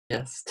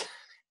Yes.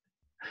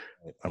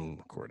 I'm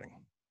recording.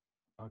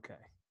 Okay.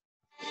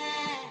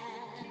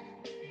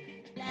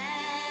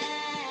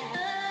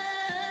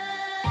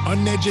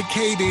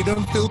 Uneducated,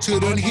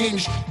 unfiltered,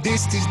 unhinged.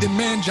 This is the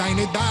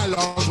Mangina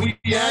Dialogue. We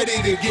at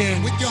it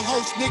again with your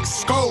host Nick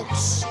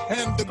Scopes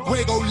and the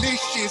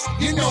Gregolicious.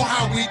 You know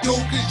how we do,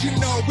 cause you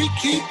know we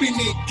keeping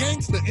it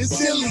gangster and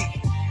silly.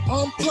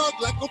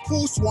 Unplugged like a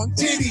full swung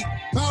titty.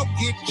 About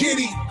get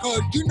jitty,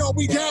 cause you know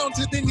we down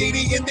to the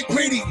nitty and the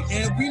gritty.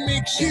 And we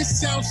make shit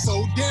sound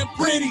so damn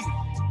pretty.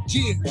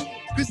 Yeah,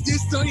 cause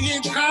this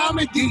unhinged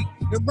comedy.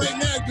 And right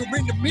now you're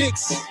in the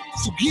mix,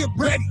 so get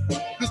ready,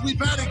 cause we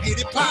about to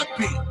get it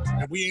poppin',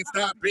 and we ain't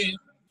stopping.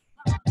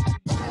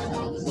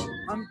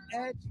 I'm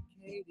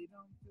educated.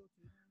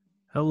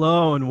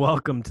 Hello and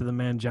welcome to the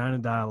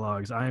Mangina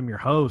Dialogues. I am your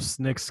host,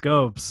 Nick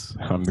Scopes.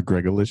 I'm the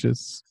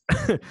Gregolicious.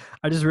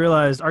 I just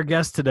realized our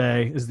guest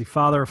today is the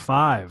father of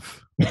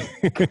five.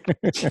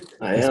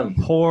 I am.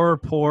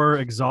 Poor,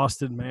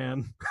 exhausted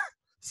man.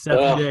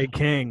 Seth J.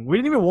 King. We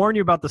didn't even warn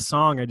you about the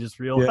song, I just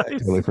realized. Yeah, I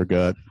totally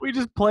forgot. We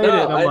just played it,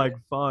 and I'm like,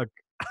 fuck.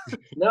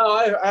 No,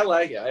 I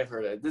like it. I've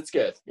heard it. It's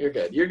good. You're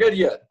good. You're good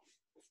yet.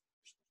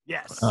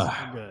 Yes,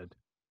 I'm good.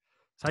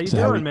 So how you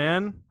So doing,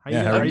 man? Are you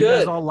I'm guys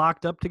good. all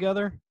locked up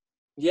together?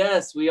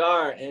 Yes, we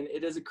are, and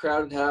it is a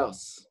crowded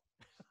house.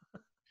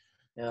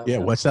 Yeah,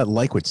 what's that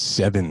like with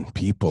 7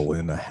 people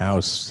in a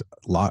house?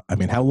 I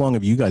mean, how long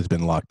have you guys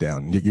been locked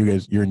down?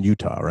 You're in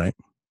Utah, right?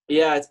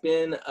 Yeah, it's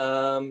been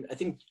I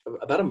think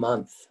about a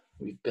month.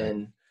 We've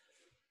been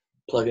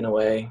plugging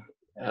away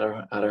at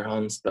our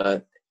homes,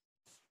 but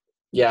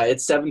yeah,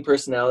 it's 7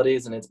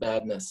 personalities and it's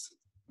madness,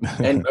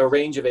 and a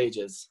range of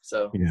ages.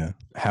 So yeah,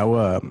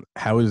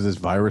 how is this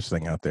virus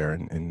thing out there?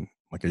 And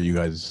like, are you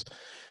guys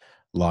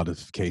a lot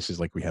of cases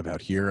like we have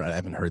out here? I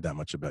haven't heard that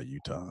much about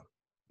Utah.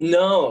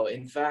 No,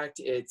 in fact,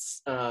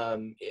 it's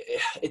kind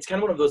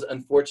of one of those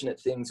unfortunate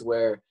things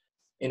where,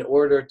 in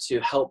order to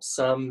help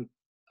some,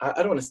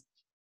 I don't want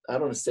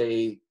to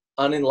say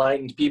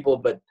unenlightened people,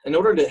 but in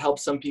order to help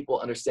some people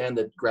understand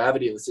the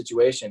gravity of the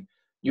situation,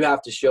 you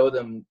have to show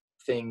them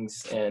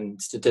things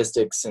and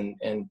statistics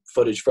and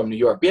footage from New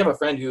York. We have a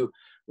friend who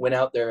went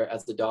out there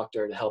as the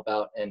doctor to help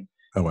out, and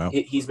oh wow,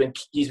 he's been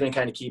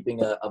kind of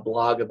keeping a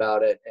blog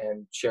about it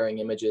and sharing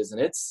images,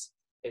 and it's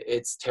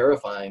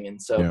terrifying.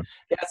 And so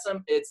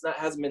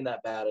hasn't been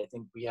that bad. I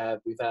think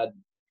we've had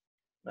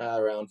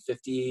around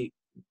 50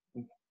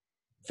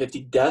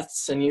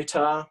 deaths in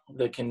Utah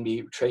that can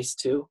be traced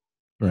to.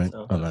 Right.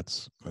 So, oh,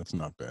 that's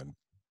not bad.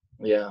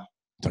 Yeah,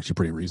 it's actually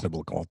pretty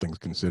reasonable, all things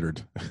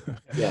considered.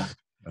 Yeah.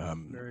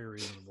 Very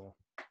reasonable.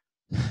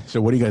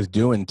 So what are you guys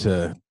doing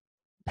to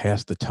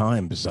pass the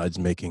time besides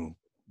making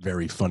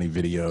very funny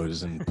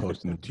videos and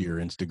posting them to your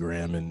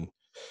Instagram and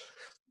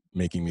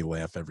making me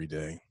laugh every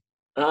day?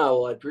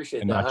 Oh, well, I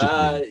appreciate and that.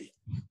 Not just me.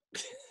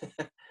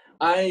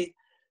 I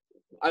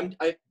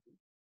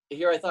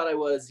thought I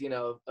was,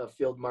 a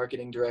field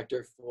marketing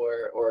director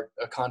or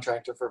a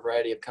contractor for a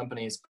variety of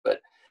companies, but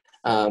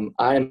I'm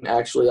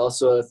actually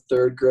also a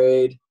 3rd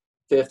grade,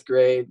 5th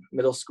grade,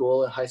 middle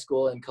school, high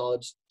school, and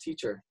college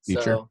teacher.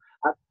 So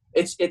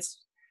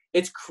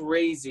it's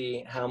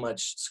crazy how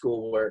much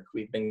schoolwork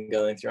we've been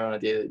going through on a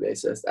daily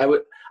basis. I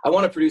want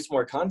to produce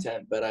more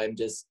content, but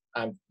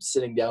I'm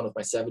sitting down with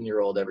my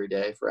 7-year-old every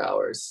day for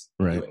hours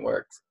doing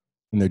work.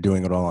 And they're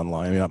doing it all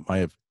online. I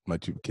mean, my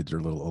 2 kids are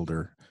a little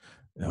older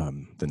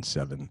than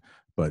 7,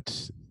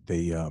 but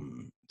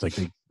it's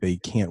like they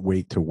can't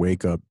wait to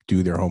wake up,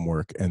 do their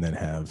homework, and then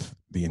have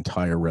the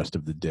entire rest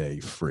of the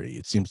day free.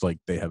 It seems like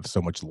they have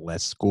so much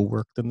less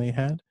schoolwork than they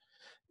had,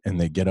 and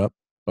they get up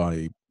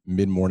by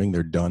mid-morning,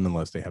 they're done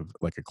unless they have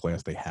like a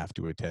class they have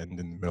to attend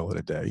in the middle of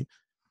the day,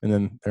 and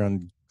then they're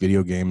on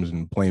video games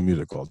and playing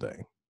music all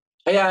day.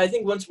 Yeah, I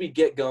think once we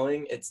get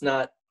going, it's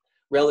not,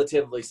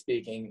 relatively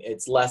speaking,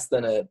 it's less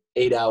than a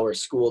 8-hour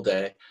school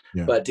day.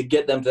 Yeah. But to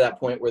get them to that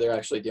point where they're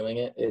actually doing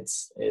it,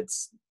 it's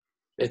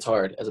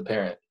hard as a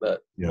parent,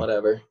 but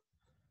whatever.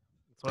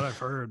 That's what I've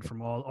heard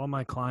from all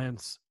my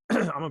clients.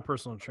 I'm a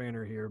personal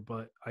trainer here,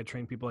 but I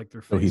train people like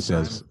their FaceTime. So he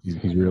says he's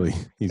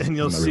and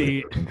you'll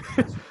see,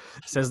 really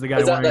says the guy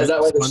is that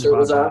why the shirt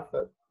was off?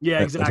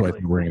 Yeah, exactly. That's why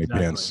he's wearing any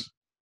pants.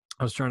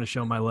 I was trying to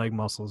show my leg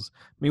muscles.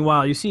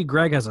 Meanwhile, you see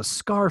Greg has a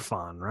scarf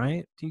on,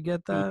 right? Do you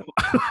get that?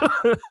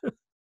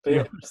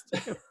 Yeah.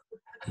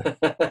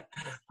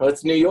 Well,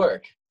 it's New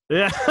York.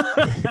 Yeah.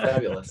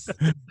 Fabulous.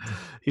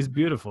 He's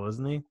beautiful,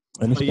 isn't he?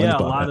 But yeah,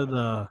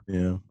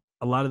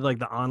 a lot of like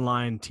the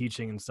online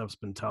teaching and stuff's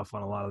been tough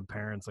on a lot of the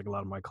parents. Like a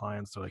lot of my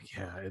clients are like,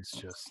 yeah, it's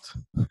just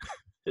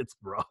it's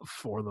rough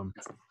for them.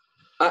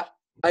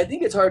 I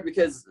think it's hard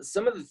because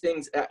some of the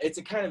things, it's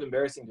a kind of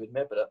embarrassing to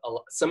admit, but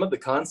some of the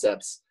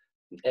concepts,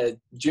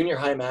 junior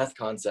high math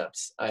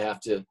concepts, I have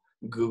to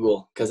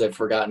Google because I've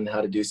forgotten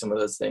how to do some of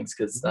those things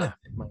because it's not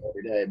my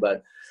everyday.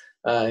 But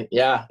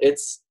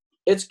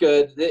it's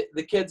good.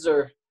 The kids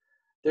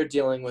they're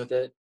dealing with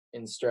it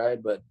in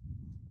stride, but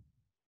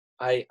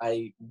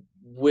I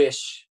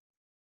wish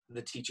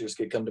the teachers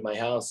could come to my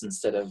house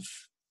instead of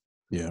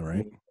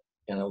kind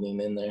of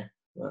lean in there.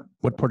 But,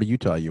 what part of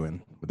Utah are you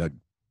in?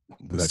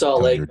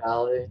 Salt Lake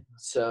Valley.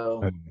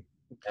 So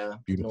yeah,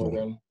 beautiful.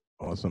 northern.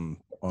 Awesome.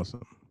 A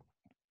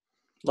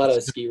lot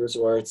of ski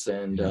resorts,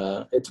 and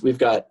it's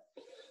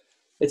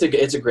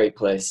a great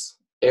place.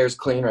 Air's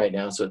clean right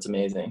now, so it's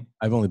amazing.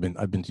 I've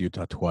been to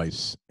Utah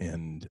twice,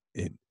 and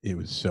it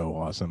was so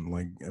awesome.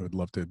 Like, I would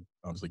love to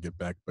obviously get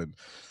back, but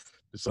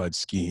besides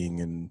skiing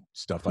and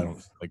stuff, I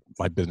don't like,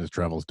 my business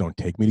travels don't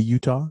take me to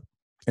Utah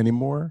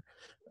anymore.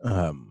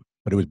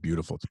 But it was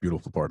beautiful. It's a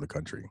beautiful part of the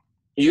country.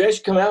 You guys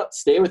should come out,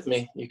 stay with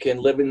me. You can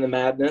live in the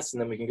madness,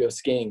 and then we can go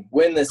skiing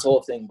when this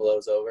whole thing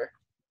blows over.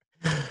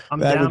 I'm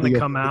down to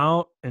come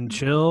out and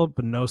chill,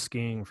 but no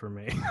skiing for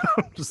me.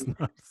 I'm just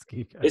not a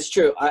ski guy. It's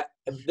true.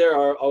 There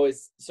are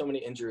always so many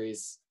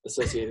injuries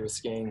associated with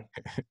skiing.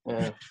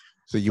 Yeah.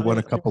 So you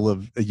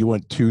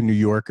want two New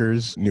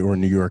Yorkers or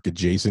New York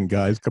adjacent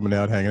guys coming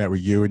out, hanging out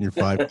with you and your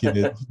 5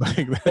 kids.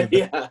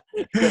 Yeah.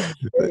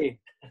 Hey,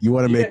 you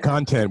want to make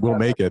content, we'll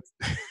make it.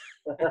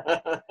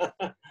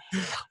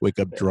 Wake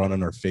up drawn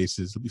on our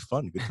faces. It'll be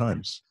fun. Good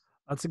times.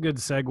 That's a good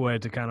segue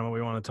to kind of what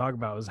we want to talk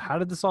about is how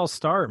did this all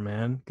start,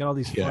 man? Got all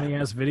these funny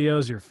ass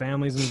videos, your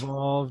family's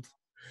involved.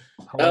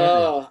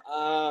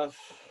 I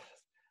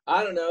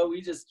don't know.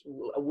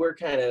 We're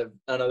kind of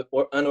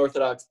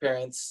unorthodox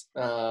parents.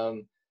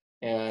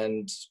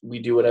 And we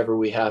do whatever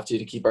we have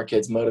to keep our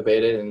kids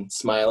motivated and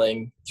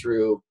smiling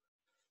through,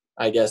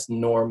 I guess,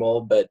 normal,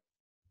 but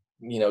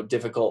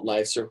difficult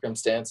life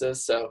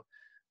circumstances. So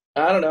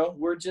I don't know.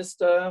 We're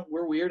just,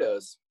 we're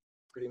weirdos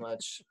pretty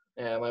much.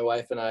 My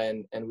wife and I,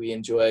 and we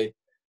enjoy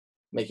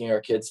making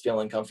our kids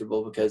feel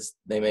uncomfortable because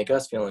they make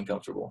us feel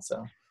uncomfortable.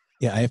 So,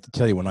 yeah, I have to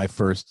tell you, when I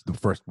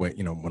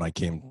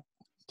came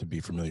to be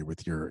familiar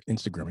with your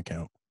Instagram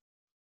account,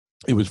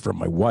 it was from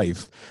my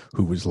wife,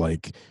 who was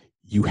like,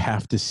 you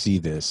have to see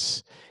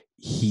this.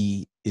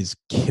 He is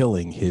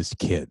killing his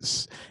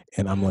kids.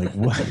 And I'm like,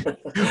 what?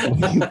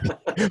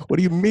 What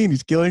do you mean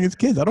he's killing his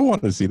kids? I don't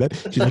want to see that.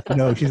 She's like,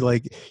 no, she's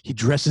like, he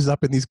dresses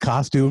up in these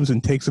costumes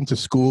and takes them to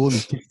school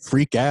and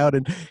freak out.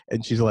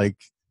 And she's like,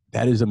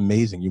 that is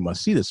amazing. You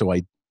must see this. So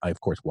I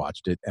of course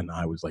watched it, and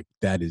I was like,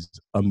 that is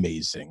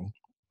amazing.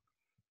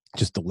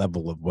 Just the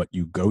level of what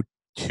you go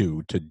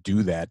to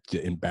do that,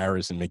 to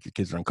embarrass and make your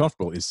kids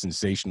uncomfortable, is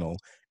sensational.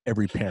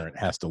 Every parent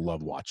has to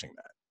love watching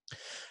that.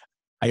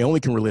 I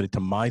only can relate it to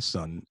my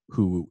son,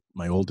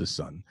 my oldest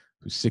son,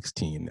 who's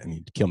 16, and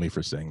he'd kill me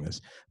for saying this,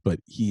 but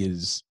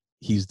he's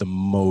the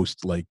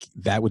most, like,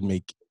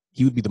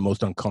 he would be the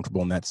most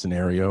uncomfortable in that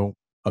scenario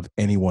of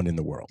anyone in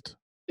the world.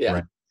 Yeah.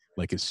 Right?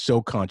 Like, is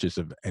so conscious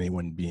of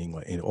anyone being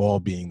like,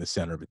 all being the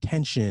center of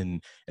attention,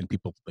 and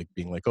people like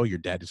being like, oh, your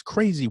dad is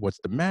crazy.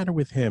 What's the matter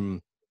with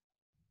him?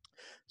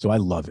 So I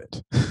love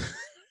it.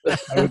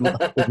 I would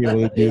love to be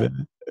able to do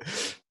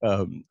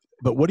that.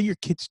 But what are your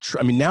kids?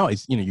 I mean, now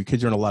your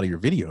kids are in a lot of your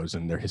videos,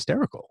 and they're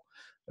hysterical.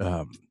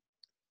 I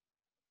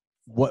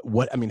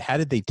mean, how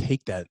did they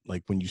take that?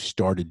 Like, when you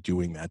started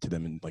doing that to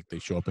them, and like they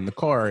show up in the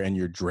car and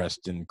you're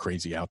dressed in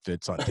crazy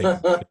outfits on taking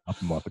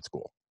them off at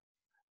school.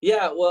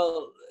 Yeah,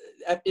 well,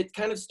 it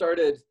kind of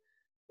started.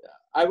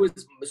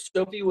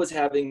 Sophie was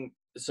having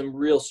some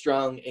real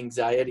strong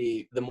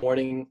anxiety the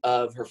morning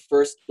of her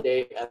first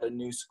day at a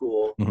new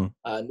school,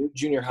 new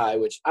junior high,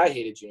 which I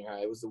hated junior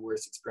high. It was the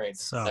worst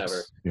experience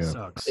ever. Yeah.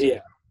 Sucks.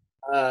 Yeah.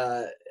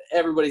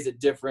 Everybody's at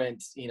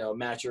different,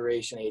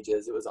 maturation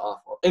ages. It was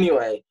awful.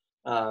 Anyway,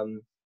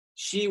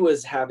 she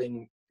was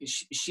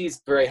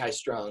she's very high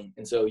strung.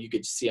 And so you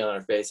could see on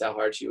her face how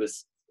hard she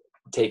was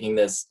taking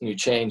this new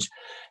change.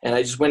 And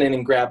I just went in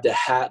and grabbed a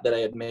hat that I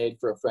had made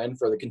for a friend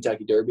for the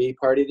Kentucky Derby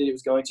party that he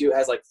was going to. It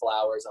has like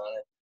flowers on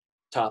it.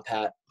 Top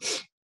hat,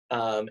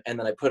 and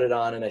then I put it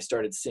on and I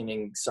started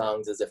singing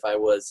songs as if I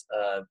was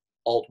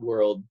alt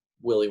world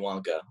Willy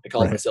Wonka. I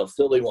called myself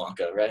Philly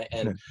Wonka, right?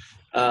 And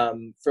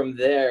from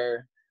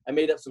there, I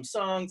made up some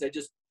songs. I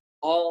just,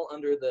 all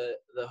under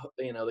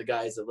the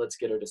guise of let's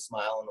get her to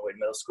smile on the way to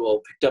middle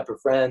school. Picked up her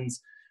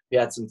friends, we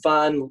had some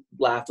fun,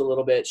 laughed a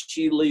little bit.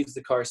 She leaves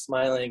the car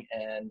smiling,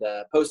 and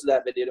posted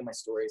that video to my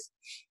stories.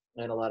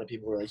 And a lot of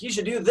people were like, "You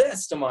should do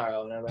this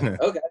tomorrow," and I'm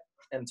like, "Okay."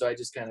 And so I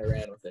just kind of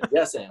ran with it.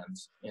 Yes, and,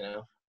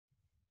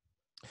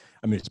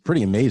 I mean, it's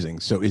pretty amazing.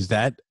 So is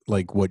that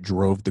like what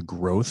drove the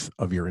growth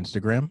of your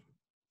Instagram?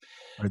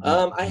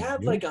 I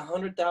had like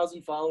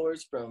 100,000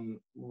 followers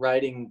from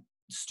writing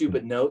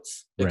stupid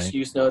notes,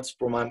 excuse notes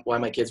for why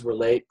my kids were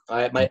late.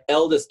 My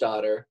eldest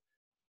daughter,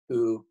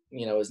 who,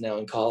 is now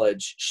in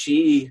college,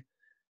 she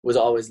was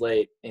always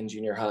late in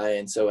junior high.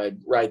 And so I'd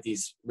write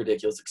these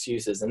ridiculous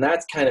excuses. And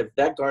that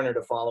garnered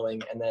a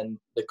following. And then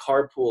the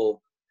carpool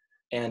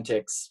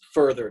antics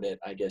furthered it,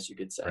 I guess you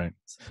could say. Right.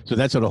 So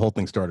that's how the whole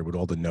thing started, with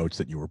all the notes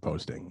that you were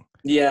posting.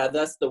 Yeah,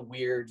 that's the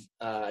weird,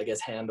 I guess,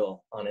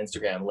 handle on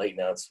Instagram, late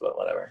notes, but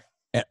whatever.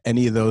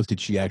 Any of those did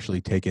she actually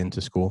take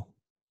into school?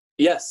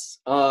 Yes.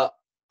 I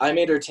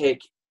made her take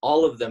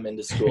all of them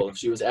into school if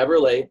she was ever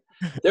late.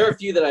 There are a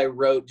few that I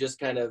wrote just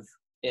kind of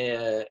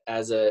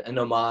as an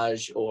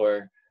homage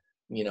or,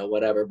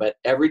 whatever. But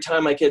every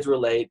time my kids were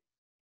late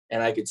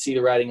and I could see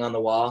the writing on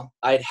the wall,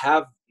 I'd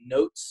have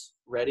notes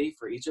ready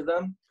for each of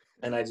them.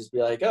 And I'd just be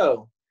like,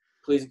 oh,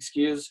 please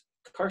excuse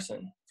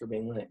Carson for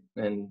being late.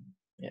 And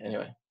yeah,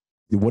 anyway.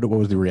 What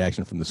was the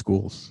reaction from the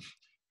schools?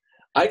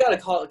 I got a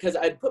call because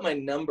I'd put my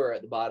number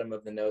at the bottom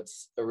of the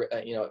notes,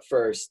 at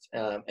first.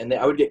 And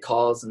I would get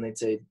calls and they'd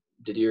say,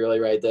 did you really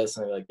write this?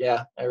 And I'd be like,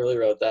 yeah, I really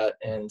wrote that.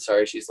 And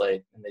sorry, she's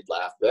late. And they'd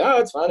laugh. But, oh,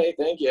 it's funny.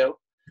 Thank you.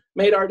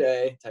 Made our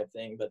day type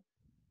thing. But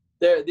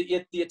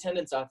the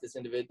attendance office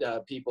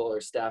people or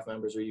staff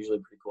members are usually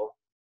pretty cool.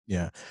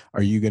 Yeah.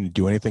 Are you going to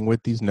do anything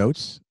with these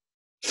notes?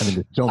 I mean,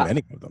 there's so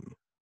many of them.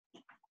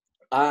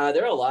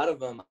 There are a lot of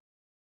them.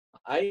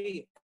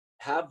 I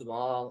have them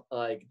all.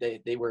 Like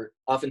they were,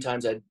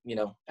 oftentimes I'd,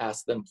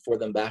 ask them for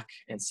them back.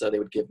 And so they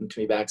would give them to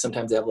me back.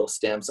 Sometimes they have little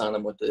stamps on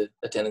them with the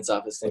attendance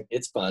office thing.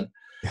 It's fun,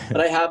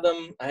 but I have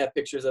them. I have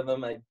pictures of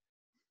them. I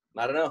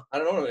don't know. I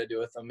don't know what I'm going to do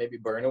with them. Maybe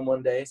burn them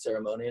one day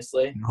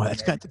ceremoniously. Oh,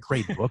 that's a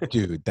great book,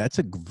 dude. That's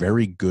a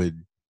very good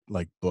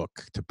book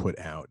to put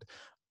out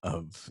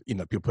of,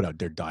 people put out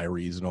their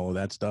diaries and all of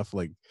that stuff.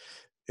 Like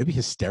it'd be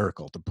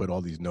hysterical to put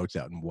all these notes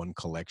out in one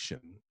collection.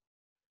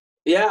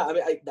 Yeah. I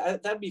mean,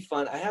 that'd be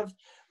fun. I have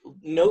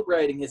note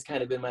writing has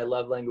kind of been my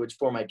love language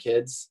for my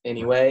kids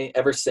anyway.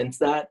 Ever since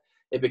that,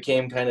 it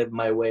became kind of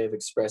my way of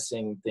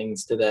expressing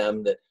things to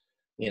them that,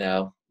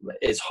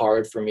 is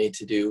hard for me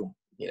to do,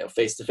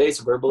 face to face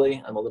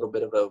verbally. I'm a little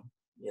bit of a,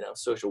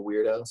 social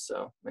weirdo.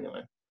 So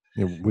anyway,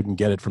 you wouldn't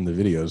get it from the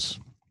videos.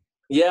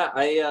 Yeah.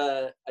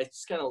 I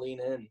just kind of lean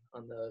in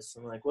on those.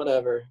 I'm like,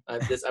 whatever.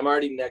 I'm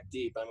already neck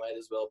deep. I might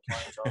as well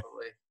plunge all the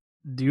way.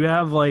 Do you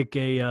have an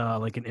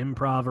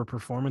improv or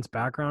performance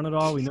background at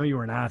all? We know you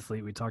were an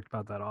athlete. We talked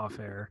about that off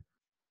air.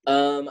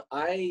 I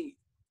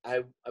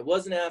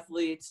was an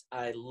athlete.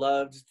 I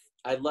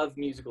loved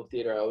musical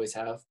theater. I always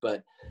have,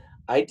 but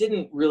I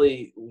didn't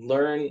really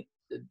learn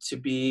to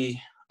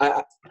be.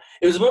 I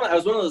was one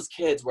of those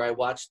kids where I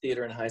watched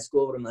theater in high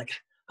school, but I'm like,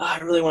 I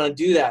really want to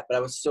do that, but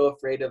I was so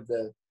afraid of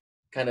the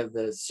kind of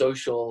the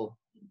social,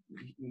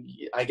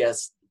 I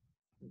guess,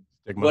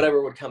 stigma.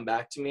 Whatever would come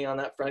back to me on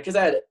that front, because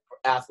I had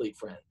athlete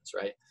friends,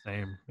 right?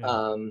 Same.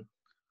 Yeah.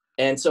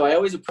 And so I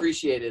always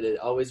appreciated it,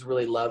 always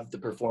really loved the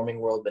performing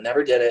world, but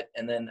never did it.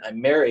 And then I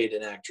married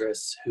an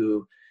actress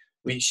who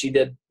she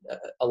did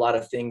a lot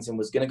of things and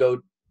was going to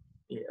go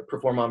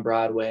perform on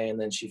Broadway. And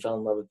then she fell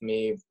in love with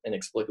me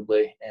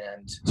inexplicably,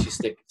 and she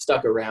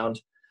stuck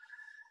around.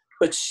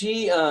 But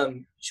she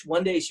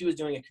one day she was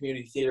doing a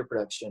community theater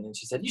production, and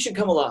she said, you should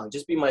come along,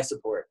 just be my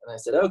support. And I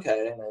said,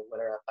 okay. And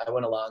I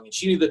went along, and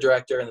she knew the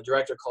director, and the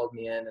director called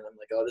me in, and I'm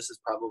like, oh, this is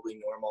probably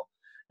normal.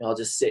 And I'll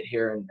just sit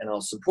here and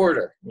I'll support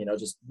her.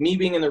 Just me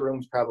being in the room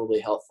is probably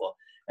helpful.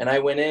 And I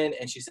went in,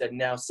 and she said,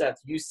 now, Seth,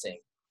 you sing,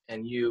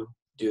 and you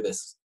do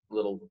this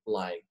little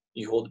line.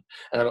 You hold,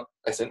 and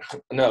I said,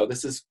 no,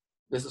 this is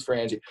for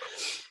Angie.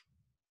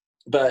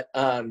 But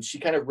she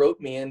kind of wrote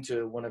me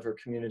into one of her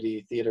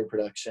community theater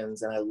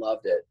productions, and I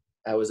loved it.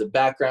 I was a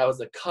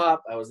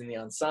cop, I was in the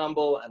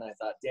ensemble, and I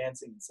thought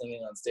dancing and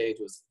singing on stage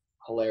was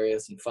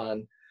hilarious and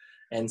fun.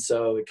 And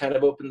so it kind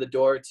of opened the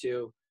door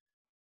to,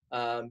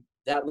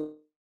 that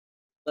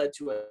led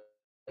to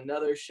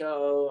another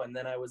show, and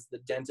then I was the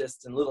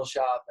dentist in Little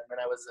Shop, and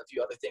then I was a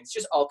few other things,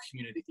 just all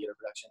community theater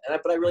production.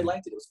 But I really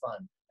liked it. It was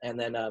fun. And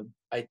then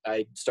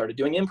I started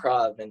doing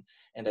improv,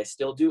 and I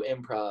still do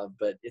improv,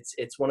 but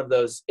it's one of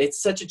those, it's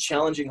such a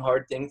challenging,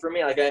 hard thing for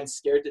me. Like, I'm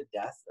scared to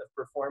death of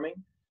performing,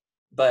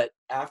 but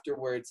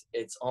afterwards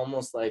it's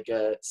almost like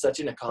such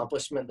an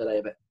accomplishment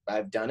that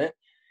I've done it.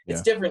 Yeah.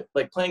 It's different,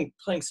 like playing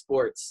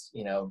sports,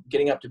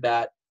 getting up to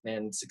bat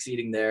and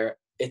succeeding there.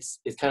 It's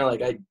kind of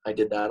like I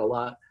did that a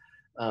lot.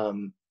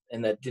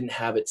 And that didn't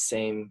have its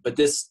same, but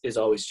this is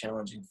always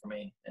challenging for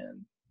me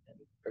and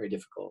very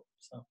difficult.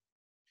 So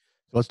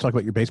let's talk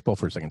about your baseball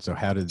for a second. So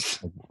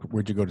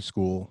where'd you go to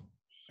school?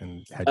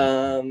 And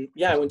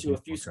I went to a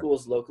few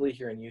schools locally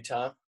here in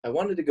Utah. I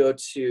wanted to go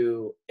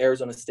to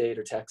Arizona State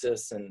or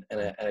Texas, and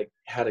I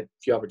had a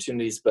few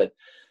opportunities, but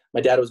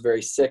my dad was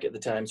very sick at the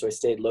time, so I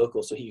stayed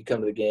local so he could come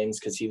to the games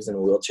because he was in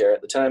a wheelchair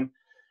at the time.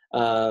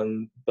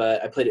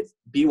 But I played at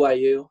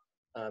BYU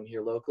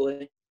here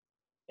locally,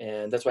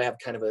 and that's why I have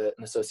kind of an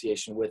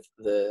association with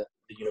the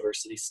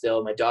university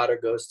still. My daughter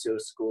goes to a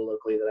school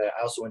locally that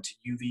I also went to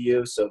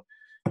UVU, so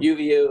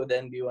UVU,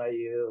 then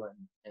BYU,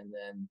 and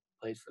then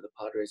played for the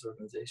Padres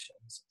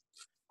organizations.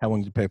 How long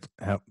did you play?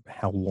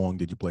 How long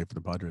did you play for the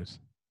Padres?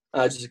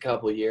 Just a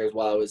couple of years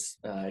while I was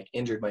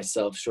injured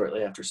myself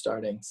shortly after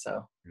starting.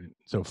 So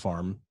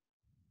farm.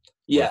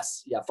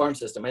 Yes, yeah, farm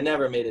system. I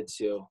never made it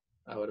to.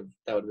 That would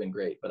have been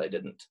great, but I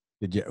didn't.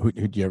 Did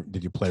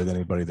you play with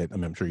anybody that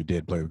I'm sure you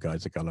did play with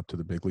guys that got up to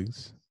the big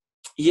leagues?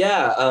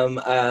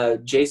 Yeah,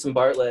 Jason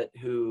Bartlett,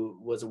 who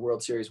was a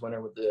World Series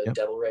winner with the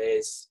Devil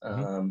Rays.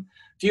 A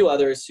few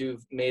others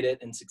who've made it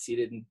and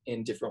succeeded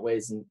in different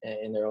ways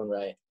in their own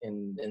right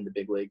in the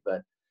big league.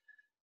 But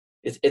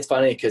it's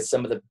funny because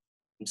some of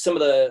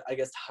the I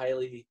guess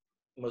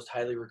most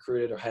highly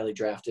recruited or highly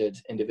drafted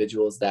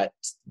individuals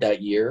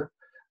that year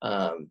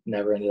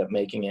never ended up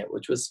making it,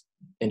 which was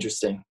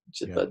interesting.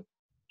 But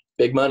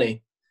big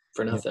money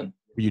for nothing.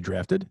 Were you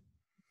drafted?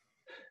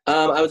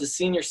 I was a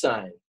senior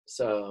sign.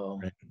 So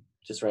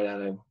just right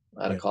out of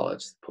out of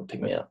college.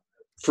 Pick me up.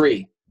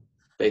 Free,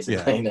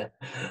 basically. Yeah.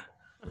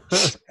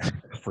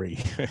 Free.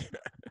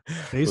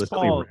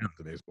 Baseball.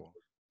 Baseball.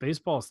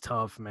 Baseball's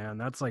tough, man.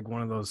 That's like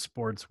one of those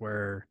sports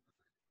where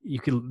you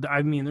could,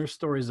 I mean, there's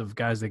stories of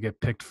guys that get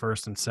picked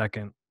first and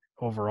second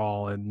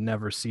overall and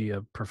never see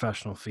a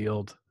professional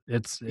field.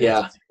 It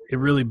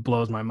really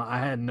blows my mind. I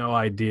had no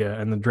idea.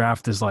 And the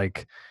draft is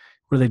like,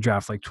 where they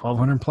draft like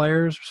 1,200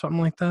 players or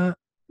something like that.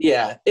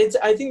 Yeah,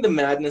 I think the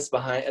madness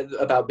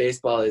about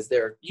baseball is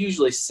there are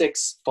usually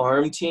 6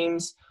 farm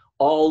teams,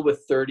 all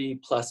with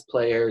 30 plus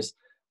players,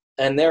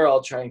 and they're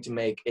all trying to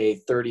make a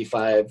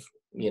 35,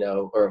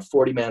 or a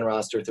 40-man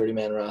roster,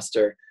 30-man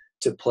roster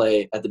to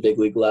play at the big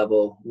league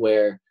level,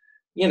 where,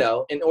 in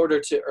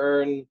order to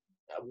earn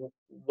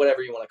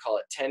whatever you want to call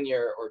it,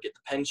 tenure or get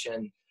the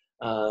pension,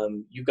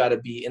 you got to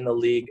be in the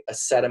league a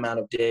set amount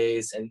of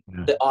days, and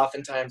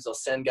oftentimes they'll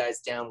send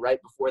guys down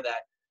right before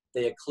that.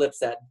 They eclipse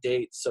that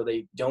date so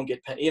they don't get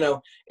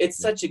it's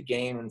such a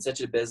game and such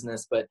a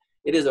business, but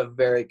it is a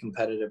very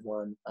competitive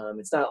one.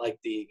 It's not like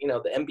the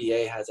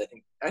NBA has,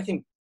 I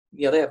think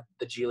they have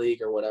the G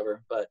League or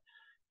whatever, but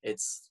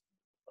it's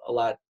a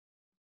lot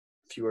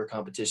fewer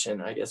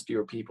competition, I guess,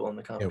 fewer people in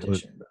the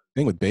competition. The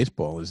thing with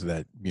baseball is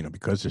that,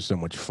 because there's so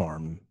much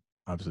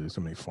obviously there's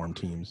so many farm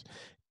teams,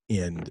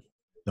 and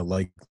the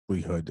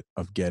likelihood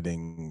of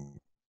getting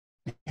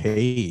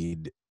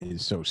paid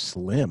is so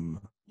slim,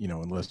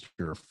 unless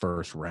you're a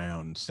first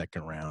round,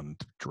 second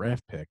round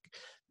draft pick,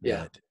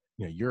 that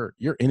you're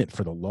in it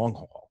for the long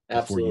haul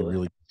before you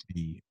really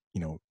be,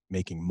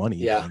 making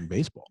money playing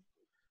baseball.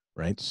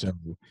 Right. So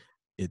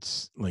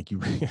it's like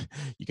you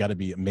got to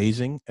be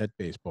amazing at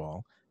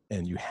baseball,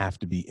 and you have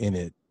to be in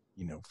it,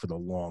 for the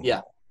long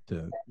haul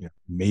to,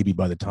 maybe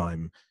by the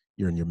time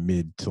you're in your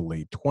mid to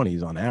late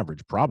 20s on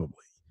average, probably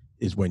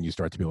is when you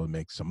start to be able to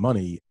make some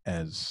money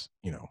as,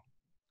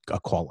 a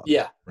call up.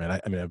 Yeah.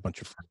 Right. I mean, I have a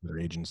bunch of friends that are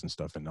agents and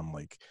stuff, and I'm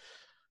like,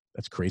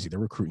 that's crazy. They're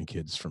recruiting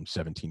kids from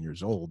 17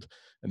 years old,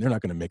 and they're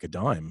not going to make a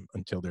dime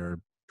until they're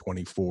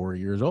 24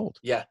 years old.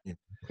 Yeah.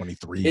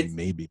 23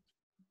 maybe.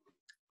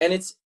 And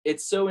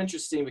it's so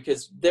interesting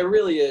because there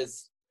really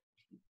is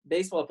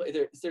baseball.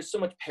 There's so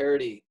much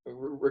parity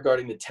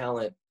regarding the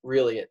talent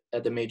really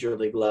at the major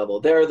league level.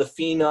 There are the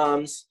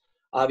phenoms,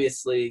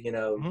 obviously,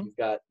 you've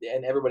got,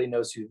 and everybody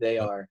knows who they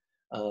are.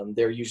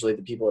 They're usually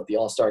the people at the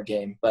All-Star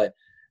game, but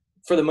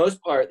for the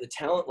most part, the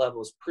talent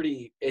level is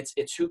pretty,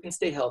 it's who can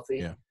stay healthy.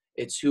 Yeah.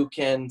 It's who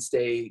can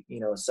stay,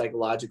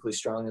 psychologically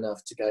strong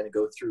enough to kind of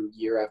go through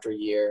year after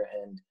year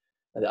and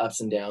the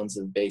ups and downs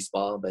of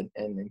baseball,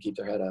 and keep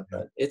their head up. Yeah.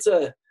 But it's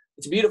a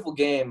beautiful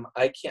game.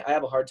 I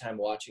have a hard time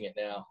watching it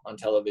now on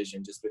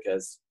television just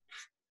because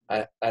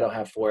I don't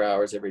have 4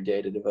 hours every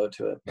day to devote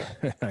to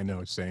it. I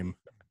know, same.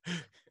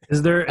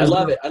 I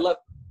love it.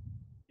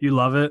 You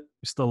love it?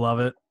 You still love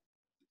it?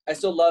 I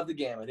still love the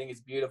game. I think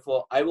it's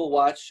beautiful. I will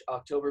watch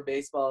October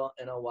baseball,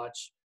 and I'll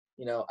watch,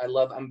 I'm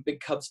a big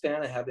Cubs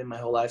fan. I have been my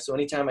whole life. So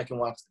anytime I can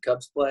watch the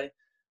Cubs play,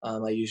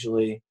 I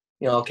usually,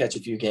 I'll catch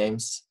a few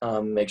games,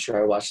 make sure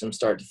I watch them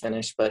start to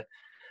finish. But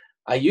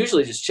I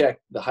usually just check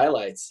the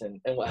highlights and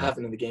what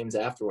happened in the games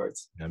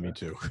afterwards. Yeah, me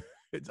too.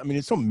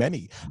 It's so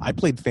many. I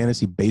played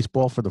fantasy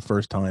baseball for the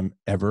first time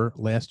ever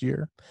last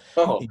year.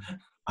 Oh.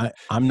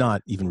 I'm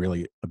not even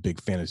really a big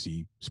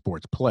fantasy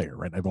sports player,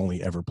 right? I've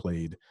only ever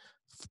played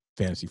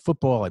fantasy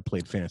football. I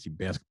played fantasy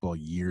basketball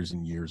years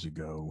and years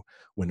ago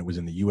when it was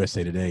in the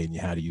USA Today, and you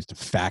had to use to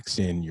fax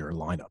in your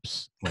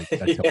lineups. Like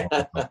that's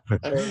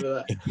I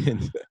remember that.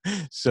 And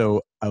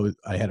so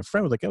I had a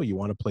friend who was like, "Oh, you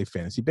want to play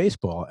fantasy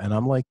baseball?" And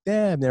I'm like,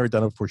 "Yeah, I've never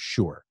done it for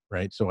sure."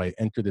 Right. So I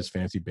entered this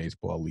fantasy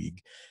baseball league,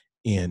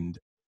 and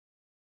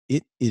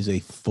it is a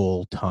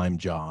full-time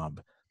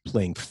job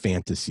playing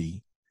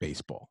fantasy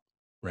baseball.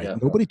 Right. Yeah.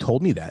 Nobody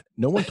told me that.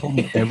 No one told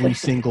me every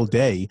single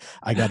day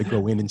I got to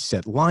go in and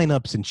set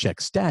lineups and check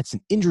stats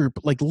and injury.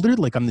 Like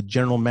literally, like I'm the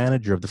general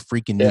manager of the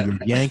freaking New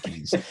York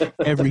Yankees.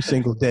 Every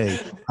single day,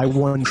 I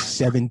won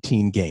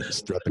 17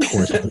 games throughout the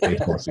course of the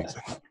baseball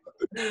season.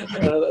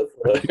 Oh,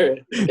 that's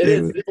hilarious. It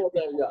is a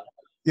full-time job.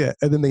 Yeah,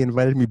 and then they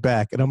invited me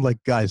back, and I'm like,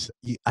 guys,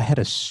 I had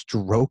a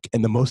stroke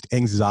and the most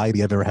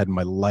anxiety I've ever had in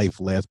my life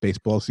last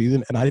baseball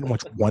season, and I didn't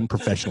watch one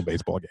professional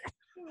baseball game.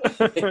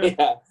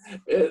 Yeah,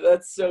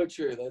 that's so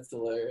true. That's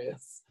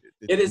hilarious.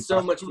 It is so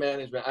much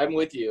management. I'm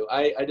with you.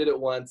 I did it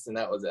once, and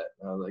that was it.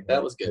 I was like,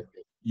 that was good.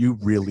 You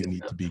really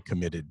need to be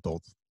committed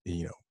both,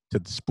 to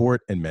the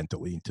sport and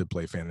mentally to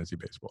play fantasy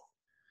baseball.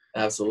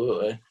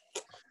 Absolutely.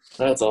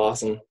 That's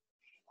awesome.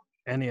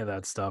 Any of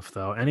that stuff,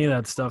 though. Any of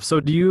that stuff.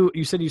 So you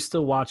said you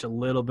still watch a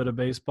little bit of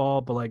baseball,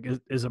 but like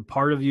is a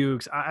part of you,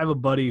 'cause I have a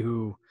buddy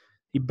who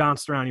he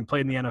bounced around. He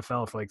played in the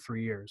NFL for like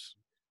 3 years.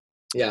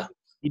 Yeah.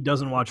 He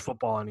doesn't watch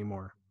football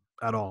anymore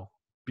at all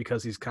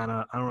because he's kind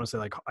of, I don't want to say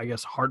like, I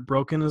guess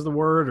heartbroken is the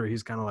word, or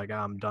he's kind of like,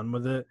 I'm done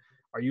with it.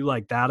 Are you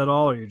like that at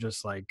all? Or you're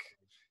just like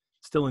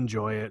still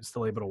enjoy it,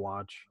 still able to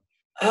watch?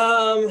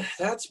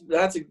 That's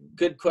a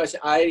good question.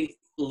 I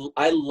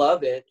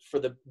love it for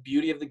the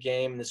beauty of the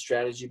game and the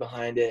strategy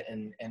behind it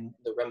and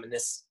the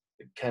reminisce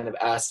kind of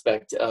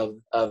aspect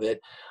of it.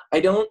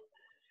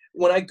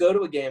 when I go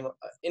to a game,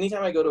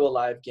 anytime I go to a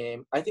live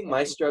game, I think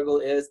my struggle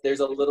is there's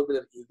a little bit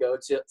of ego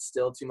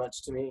still too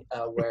much to me,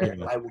 where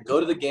I will go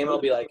to the game and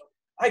I'll be like,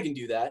 I can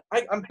do that.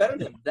 I'm better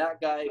than that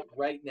guy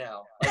right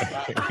now.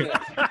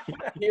 Like,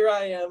 here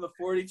I am, a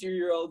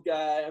 42-year-old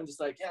guy. I'm just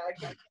like, yeah,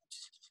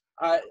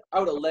 I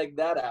would have legged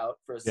that out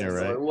for a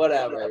season or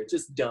whatever.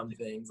 Just dumb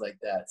things like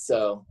that.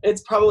 So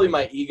it's probably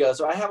my ego.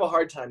 So I have a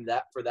hard time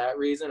for that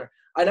reason.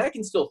 And I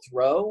can still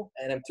throw,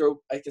 and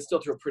I can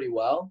still throw pretty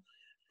well.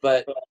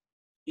 But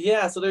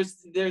yeah, so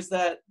there's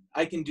that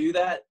I can do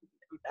that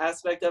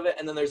aspect of it,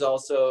 and then there's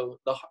also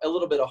a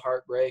little bit of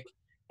heartbreak,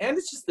 and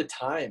it's just the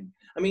time.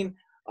 I mean,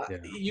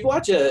 you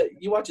watch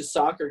a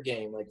soccer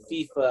game like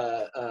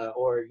FIFA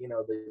or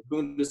the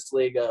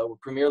Bundesliga or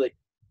Premier League.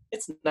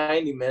 It's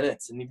 90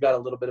 minutes, and you've got a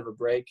little bit of a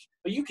break,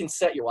 but you can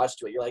set your watch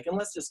to it. You're like,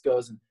 unless this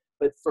goes.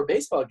 But for a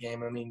baseball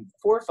game, I mean,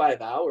 4 or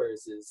 5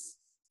 hours is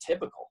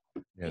typical.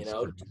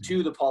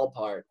 To the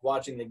ballpark,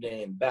 watching the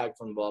game, back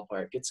from the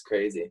ballpark. It's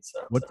crazy.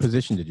 So, what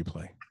position did you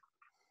play?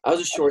 I was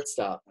a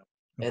shortstop.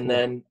 And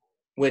then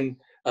when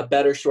a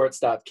better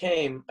shortstop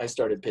came, I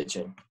started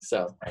pitching.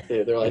 So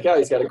they're like, oh,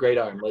 he's got a great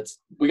arm.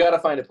 We got to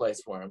find a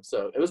place for him.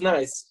 So it was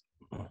nice.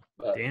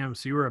 But, damn,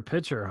 so you were a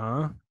pitcher,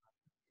 huh?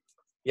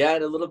 Yeah, I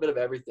had a little bit of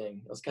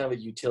everything. I was kind of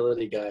a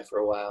utility guy for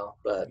a while,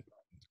 but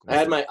I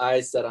had my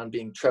eyes set on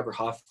being Trevor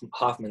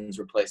Hoffman's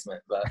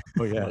replacement, but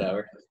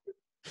whatever.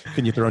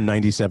 Can you throw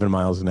 97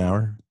 miles an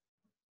hour?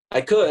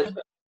 I could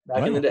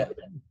back in the day.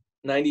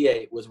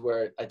 98 was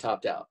where I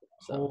topped out.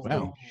 So.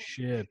 Wow.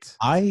 Shit.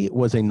 I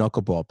was a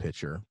knuckleball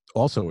pitcher,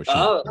 also a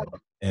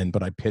shortstop,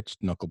 but I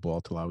pitched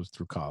knuckleball till I was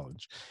through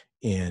college,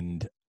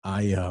 and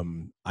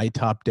I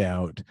topped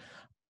out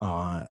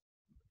at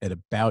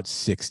about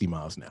 60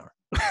 miles an hour.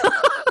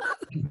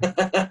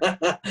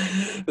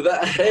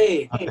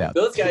 Hey,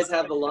 those guys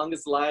have the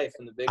longest life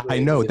in the big leagues. I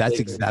know, that's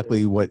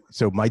exactly what.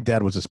 So my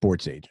dad was a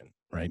sports agent,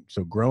 right?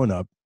 So growing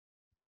up,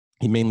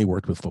 he mainly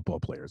worked with football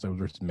players. Those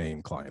were his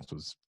main clients,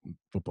 was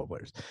football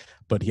players.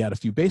 But he had a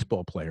few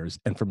baseball players,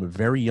 and from a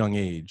very young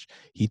age,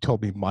 he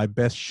told me my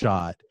best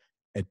shot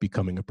at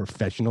becoming a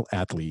professional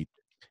athlete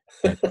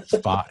at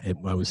five.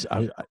 I was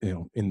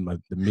in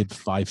the mid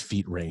 5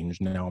 feet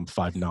range. Now I'm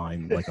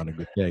 5'9", like on a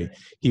good day.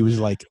 He was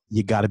like,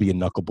 "You got to be a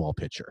knuckleball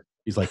pitcher."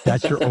 He's like,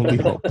 "That's your only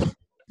hope."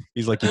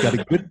 He's like, "You got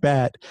a good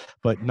bat,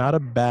 but not a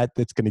bat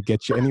that's going to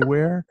get you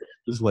anywhere."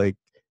 He's like,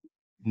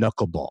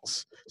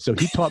 knuckleballs. So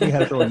he taught me how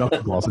to throw a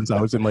knuckleball since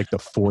I was in like the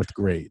 4th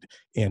grade.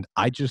 And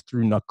I just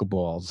threw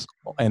knuckleballs,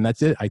 and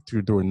that's it. I threw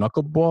a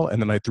knuckleball,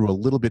 and then I threw a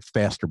little bit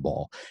faster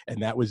ball,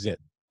 and that was it.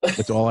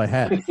 That's all I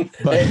had.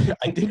 But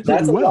I did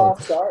pretty well. A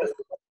lost art.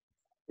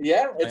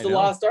 Yeah, it's a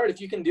lost art.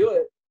 If you can do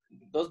it,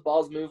 those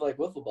balls move like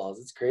wiffle balls.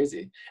 It's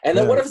crazy. And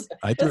then what if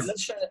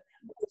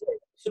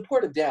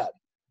supportive dad?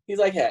 He's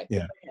like, hey,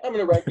 I'm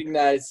going to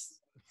recognize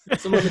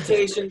some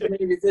limitations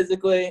maybe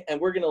physically, and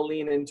we're going to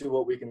lean into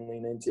what we can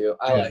lean into.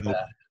 I like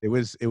that. It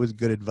was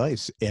good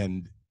advice.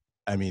 And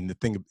I mean, the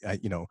thing,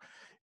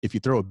 if you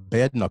throw a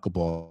bad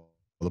knuckleball,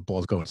 the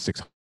ball's going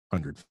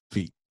 600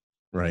 feet,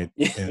 right?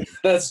 Yeah,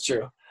 that's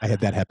true. I had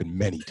that happen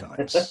many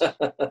times.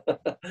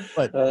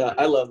 But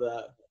I love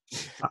that.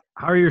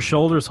 How are your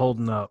shoulders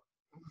holding up?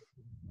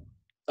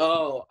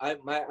 Oh, I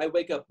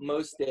wake up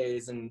most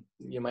days, and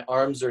my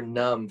arms are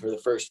numb for the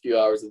first few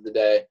hours of the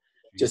day,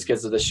 just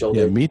because of the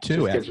shoulder. Yeah, me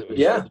too. Actually.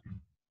 Yeah.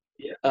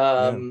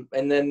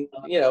 And then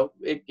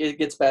it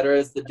gets better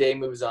as the day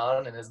moves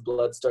on and as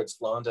blood starts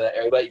flowing to that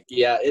area. But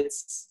yeah,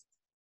 it's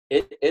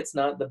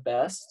not the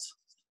best,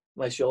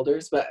 my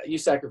shoulders, but you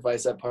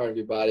sacrifice that part of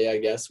your body, I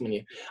guess.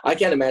 I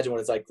can't imagine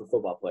what it's like for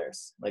football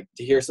players. Like,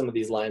 to hear some of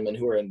these linemen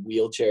who are in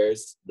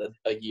wheelchairs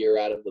a year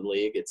out of the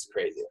league, it's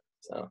crazy.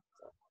 So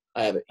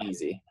I have it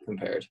easy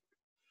compared.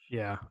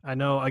 Yeah, I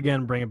know.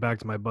 Again, bring it back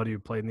to my buddy who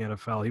played in the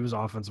NFL. He was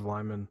offensive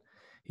lineman.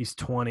 He's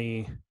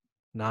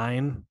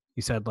 29.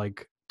 He's had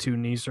like 2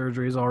 knee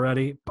surgeries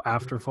already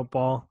after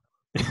football.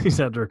 He's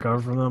had to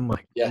recover from them.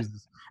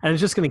 Jesus. And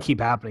it's just going to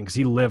keep happening because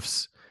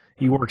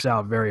he works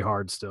out very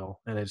hard still,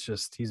 and it's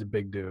just, he's a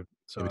big dude.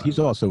 So but he's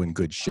also in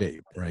good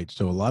shape, right?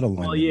 So a lot of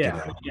linemen get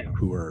out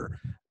who are,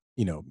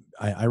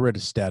 I read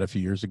a stat a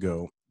few years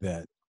ago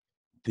that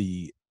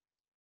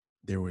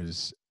there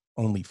was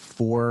only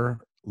 4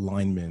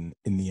 linemen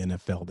in the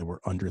NFL that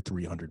were under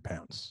 300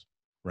 pounds,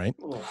 right?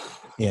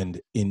 And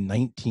in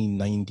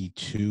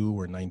 1992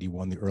 or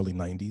 91, the early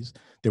 90s,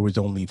 there was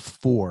only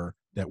 4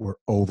 that were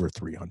over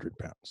 300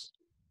 pounds.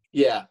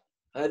 Yeah.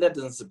 That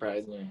doesn't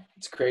surprise me.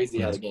 It's crazy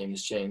how the game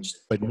has changed.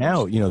 But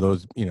now,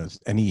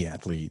 any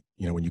athlete,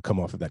 when you come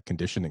off of that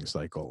conditioning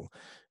cycle,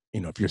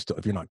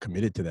 if you're not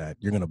committed to that,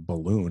 you're going to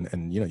balloon.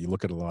 And, you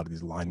look at a lot of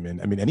these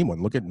linemen. I mean,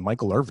 look at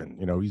Michael Irvin,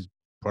 he's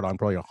put on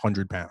probably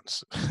 100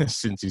 pounds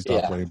since he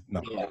stopped playing,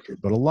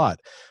 but a lot.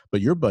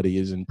 But your buddy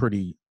is in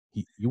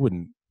you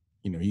wouldn't,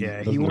 he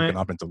doesn't look an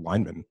offensive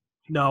lineman.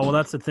 No, well,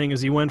 that's the thing, is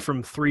he went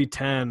from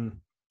 310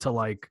 to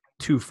like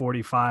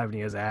 245, and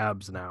he has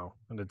abs now.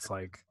 And it's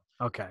like,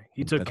 okay,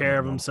 he took care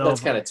of himself.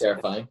 That's kind of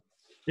terrifying.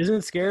 Isn't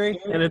it scary?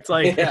 And it's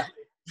like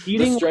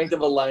eating the strength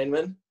of a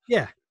lineman.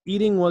 Yeah,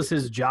 eating was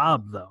his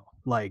job, though.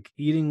 Like,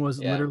 eating was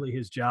Yeah. literally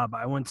his job.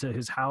 I went to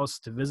his house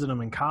to visit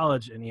him in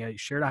college, and he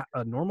shared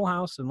a normal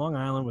house in Long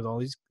Island with all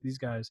these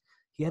guys.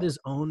 He had his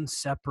own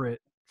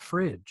separate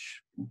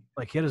fridge.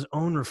 Like, he had his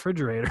own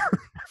refrigerator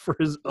for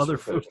his other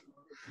food.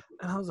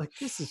 And I was like,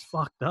 this is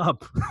fucked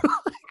up.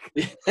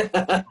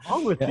 What's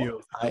wrong with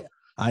you?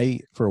 I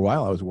for a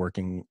while I was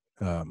working.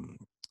 I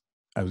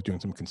was doing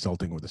some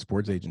consulting with a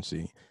sports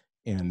agency,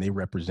 and they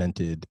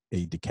represented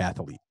a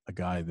decathlete, a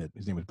guy that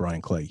his name was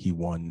Brian Clay. He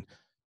won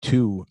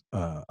 2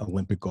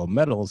 Olympic gold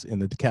medals in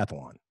the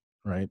decathlon,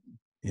 right?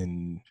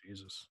 In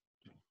Jesus,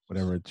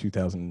 whatever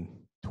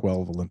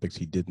 2012 Olympics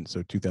he didn't.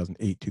 So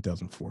 2008,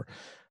 2004.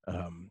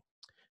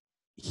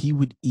 He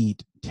would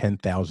eat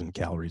 10,000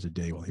 calories a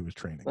day while he was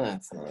training.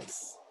 That's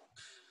nice.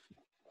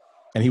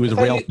 And he was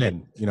rail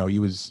thin. You know,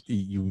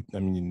 I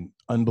mean,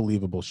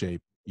 unbelievable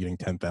shape, eating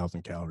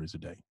 10,000 calories a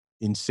day.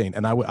 Insane.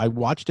 And I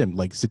watched him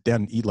like sit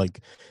down and eat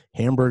like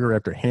hamburger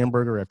after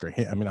hamburger after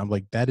I mean, I'm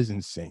like, that is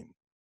insane.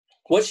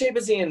 What shape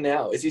is he in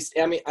now? Is he?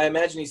 I mean, I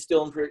imagine he's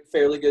still in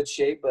fairly good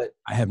shape, but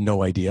I have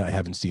no idea. I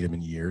haven't seen him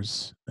in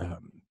years.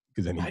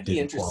 Because then he I'd be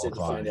didn't interested to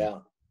find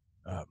out.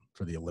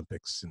 For the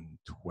Olympics in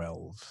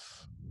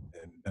 12,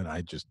 and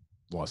I just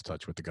lost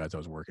touch with the guys I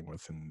was working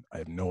with, and I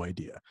have no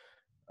idea.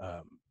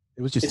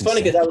 It was just. It's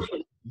funny because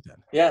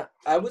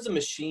I was a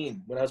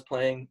machine when I was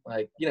playing.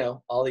 Like, you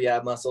know, all the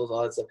ab muscles,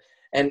 all that stuff,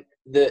 and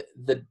the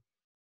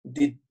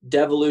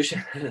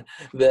devolution,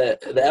 the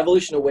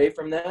evolution away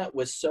from that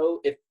was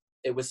so it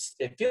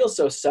feels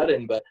so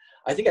sudden, but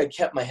I think I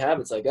kept my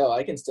habits like, oh,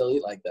 I can still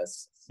eat like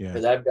this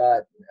because I've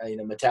got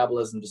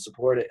metabolism to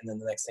support it, and then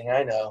the next thing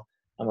I know,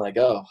 I'm like,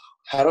 oh,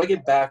 how do I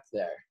get back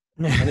there?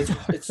 And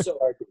it's so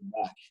hard getting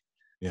back.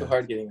 So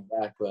hard getting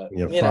back, but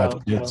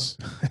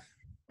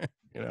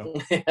Yeah.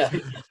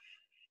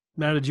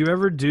 Now, did you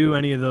ever do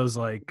any of those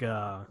like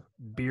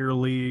beer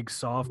league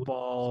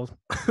softball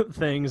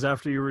things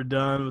after you were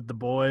done with the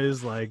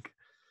boys? Like,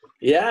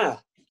 yeah,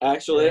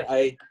 actually,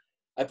 I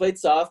played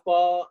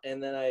softball,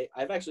 and then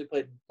I've actually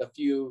played a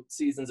few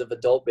seasons of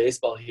adult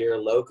baseball here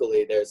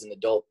locally. There's an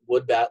adult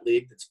wood bat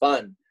league that's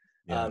fun.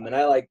 Yeah. And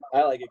I like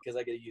it because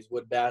I get to use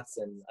wood bats,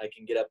 and I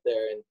can get up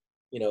there and,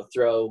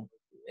 throw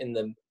in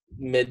the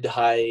mid to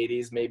high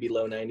 80s, maybe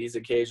low 90s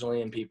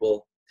occasionally, and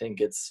people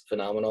think it's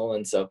phenomenal.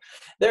 And so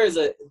there's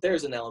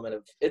an element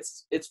of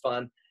it's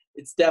fun.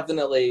 It's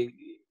definitely,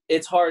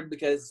 it's hard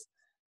because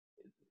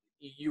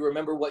you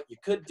remember what you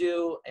could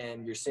do,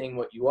 and you're seeing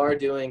what you are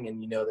doing,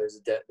 and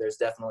there's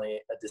definitely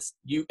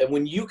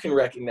when you can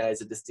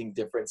recognize a distinct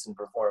difference in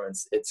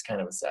performance, it's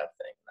kind of a sad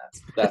thing.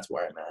 That's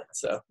where I'm at.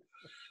 So.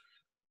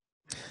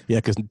 Yeah,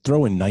 because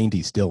throwing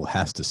 90 still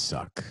has to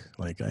suck.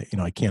 Like,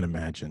 I can't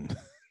imagine.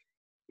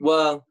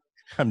 Well,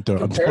 I'm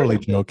totally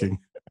joking.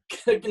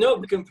 No,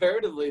 but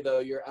comparatively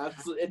though,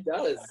 it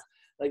does.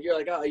 Like, you're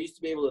like, oh, I used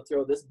to be able to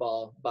throw this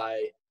ball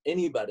by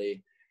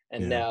anybody,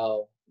 and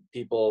now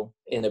people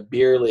in a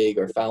beer league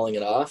are fouling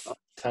it off.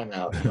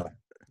 Timeout.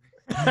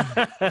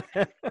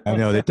 I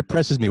know, that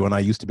depresses me when I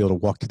used to be able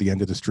to walk to the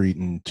end of the street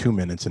in 2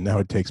 minutes, and now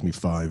it takes me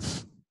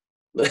 5.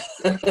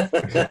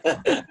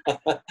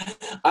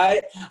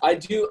 I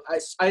do.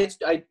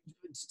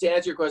 To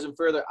answer your question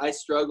further, I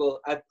struggle.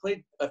 I've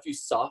played a few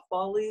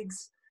softball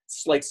leagues,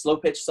 like slow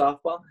pitch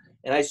softball,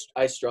 and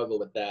I struggle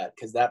with that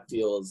because that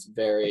feels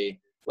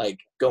very like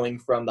going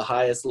from the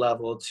highest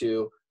level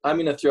to, I'm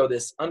going to throw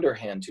this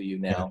underhand to you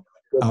now.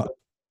 Yeah.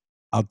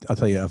 I'll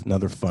tell you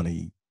another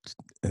funny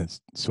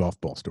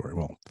softball story.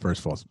 Well,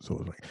 first of all,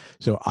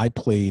 so I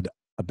played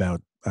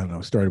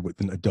started with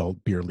an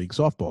adult beer league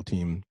softball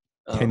team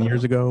 10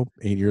 years ago,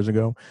 8 years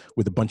ago,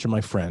 with a bunch of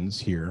my friends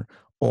here,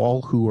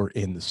 all who are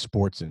in the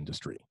sports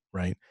industry,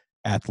 right?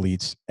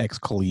 Athletes,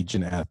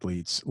 ex-collegiate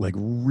athletes, like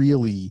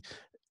really,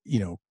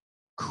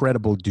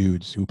 credible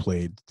dudes who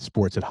played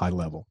sports at high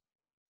level.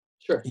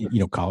 Sure.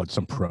 College,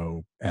 some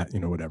pro,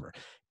 whatever.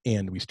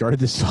 And we started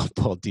this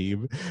softball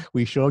team.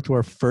 We show up to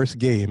our first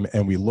game,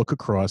 and we look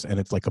across, and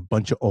it's like a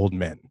bunch of old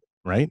men,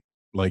 right?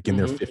 Like in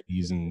their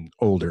 50s and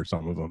older,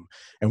 some of them.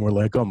 And we're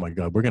like, oh my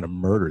God, we're going to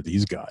murder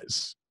these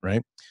guys,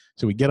 right?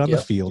 So we get on the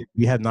field.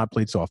 We had not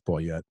played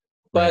softball yet.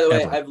 By the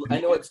way, I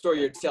know what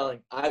story you're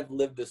telling. I've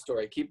lived this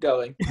story. Keep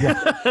going.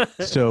 Yeah.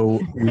 So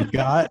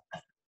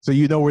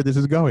you know where this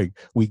is going.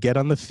 We get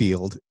on the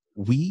field.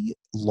 We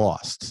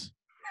lost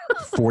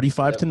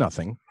 45 to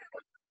nothing.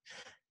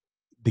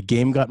 The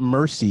game got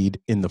mercied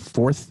in the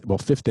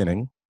fifth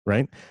inning,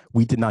 right?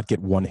 We did not get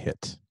one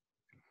hit.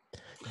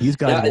 These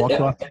guys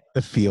walked off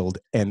the field,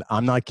 and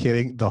I'm not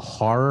kidding. The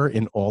horror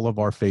in all of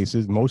our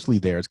faces, mostly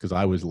theirs, because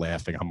I was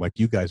laughing. I'm like,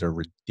 you guys are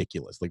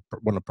ridiculous. Like,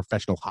 when a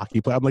professional hockey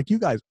player, I'm like, you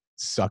guys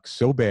suck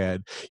so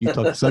bad. You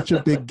took such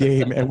a big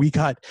game, and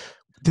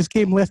this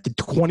game lasted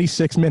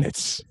 26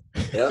 minutes.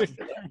 Yeah.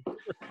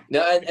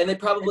 No, and they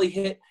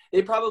probably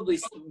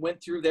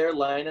went through their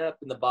lineup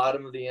in the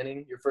bottom of the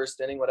inning, your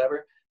first inning,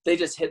 whatever. They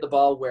just hit the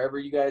ball wherever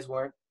you guys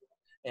weren't.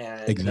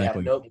 And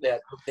exactly.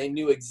 They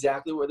knew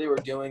exactly what they were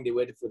doing. They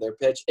waited for their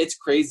pitch. It's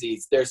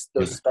crazy. There's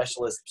those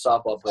specialist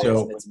softball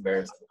players, and it's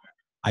embarrassing.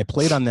 I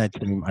played on that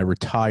team. I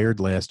retired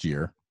last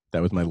year.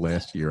 That was my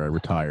last year. I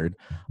retired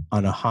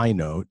on a high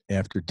note.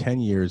 After 10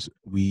 years,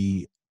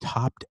 we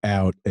topped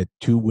out at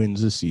 2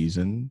 wins a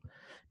season.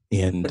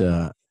 And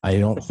I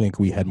don't think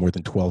we had more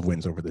than 12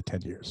 wins over the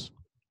 10 years.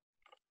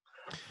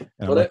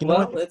 And I'm like, you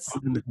know what?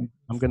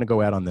 I'm going to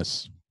go out on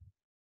this.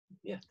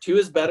 Yeah, 2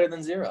 is better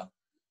than 0.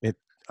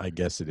 I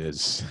guess it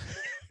is.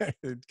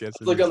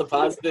 Look on the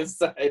positive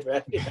side,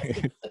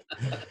 right?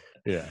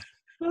 Yeah.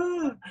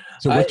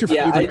 So what's your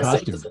favorite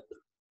costume?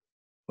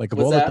 Like of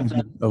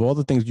all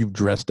the things you've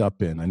dressed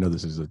up in, I know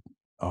this is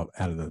out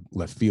of the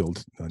left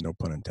field, no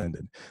pun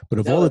intended. But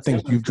of all the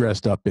things you've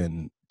dressed up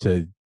in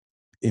to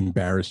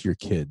embarrass your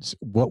kids,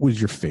 what was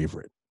your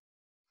favorite?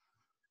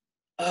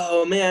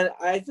 Oh man,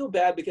 I feel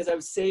bad because I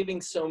was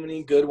saving so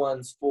many good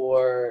ones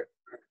for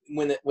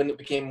when it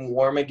became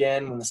warm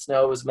again, when the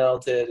snow was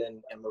melted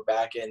and we're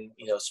back in,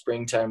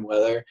 springtime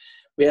weather.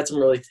 We had some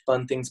really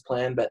fun things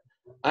planned, but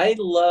I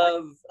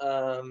love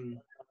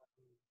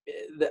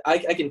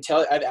I can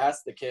tell. I've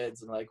asked the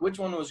kids, and like, which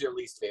one was your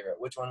least favorite?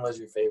 Which one was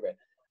your favorite?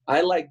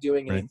 I like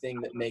doing anything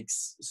that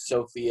makes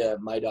Sophia,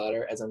 my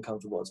daughter, as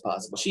uncomfortable as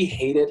possible. She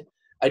hated.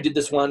 I did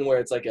this one where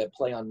it's like a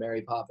play on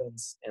Mary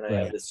Poppins, and I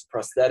have this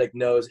prosthetic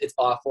nose. It's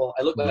awful.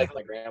 I look like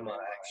my grandma,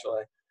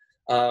 actually.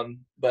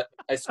 But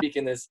I speak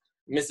in this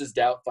Mrs.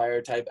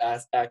 Doubtfire type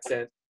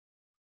accent,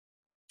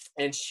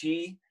 and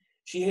she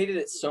hated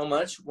it so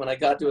much. When I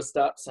got to a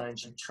stop sign,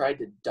 she tried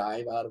to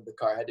dive out of the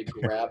car. I had to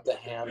grab the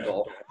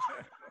handle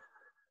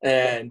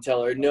and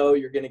tell her, no,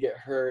 you're going to get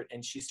hurt.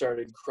 And she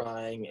started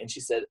crying, and she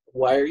said,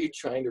 why are you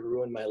trying to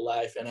ruin my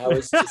life? And I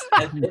was just,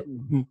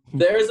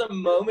 there's a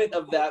moment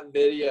of that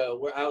video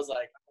where I was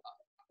like,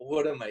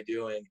 what am I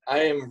doing?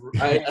 I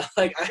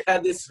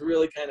had this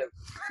really kind of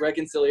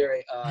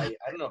reconciliatory, I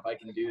don't know if I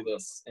can do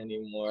this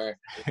anymore.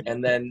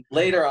 And then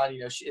later on,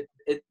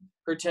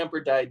 her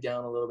temper died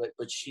down a little bit,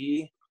 but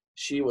she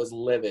was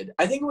livid.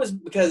 I think it was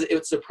because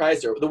it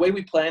surprised her. The way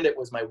we planned it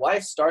was my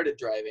wife started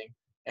driving,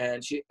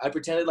 and I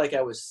pretended like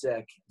I was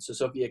sick. So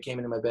Sophia came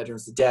into my bedroom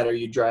and said, Dad, are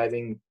you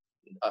driving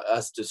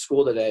us to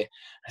school today?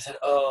 I said,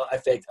 oh, I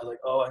faked. I was like,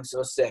 oh, I'm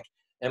so sick.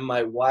 And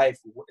my wife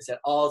said,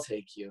 I'll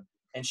take you.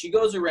 And she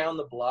goes around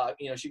the block,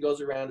 she goes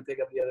around to pick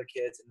up the other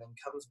kids and then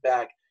comes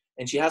back,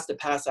 and she has to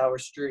pass our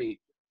street.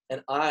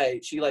 And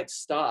she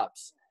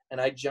stops, and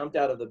I jumped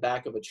out of the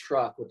back of a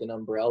truck with an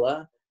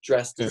umbrella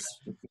dressed as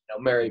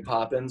Mary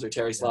Poppins or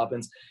Terry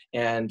Sloppins,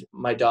 and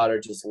my daughter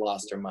just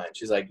lost her mind.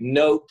 She's like,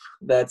 nope,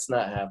 that's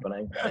not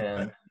happening.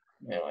 And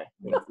anyway,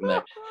 we went from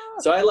there.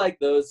 So I like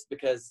those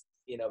because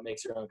it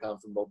makes her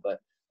uncomfortable,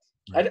 but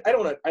I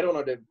don't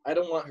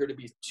want her to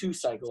be too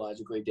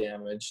psychologically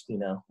damaged,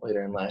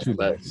 later in life.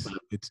 But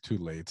it's too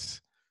late.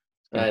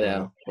 I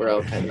know, we're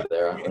all kind of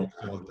there, aren't we?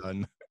 All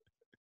done.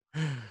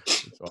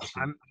 It's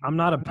awesome. I'm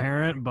not a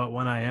parent, but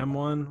when I am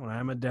one, when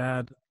I'm a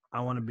dad,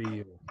 I want to be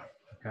you.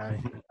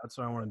 Okay, that's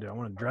what I want to do. I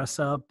want to dress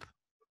up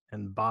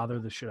and bother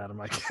the shit out of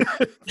my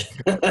kids.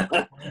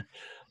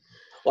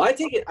 Well, I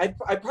take it.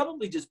 I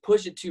probably just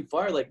push it too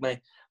far. Like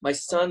my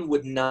son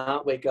would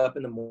not wake up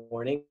in the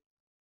morning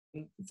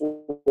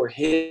for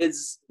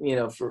his,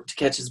 to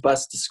catch his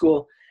bus to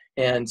school,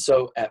 and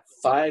so at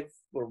 5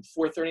 or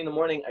 4:30 in the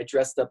morning, I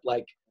dressed up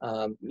like,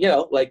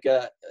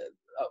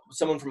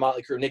 someone from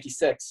Motley Crue, Nikki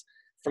Sixx,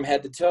 from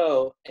head to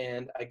toe,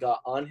 and I got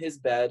on his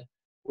bed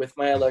with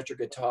my electric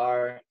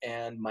guitar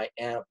and my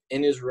amp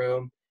in his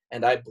room,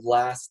 and I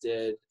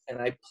blasted,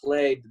 and I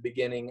played the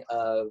beginning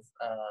of,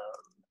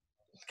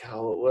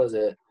 what was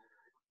it?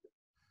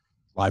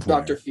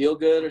 Dr.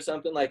 Feelgood or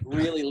something, like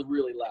really,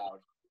 really loud.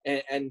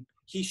 And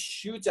he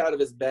shoots out of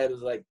his bed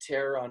with like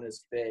terror on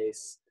his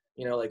face,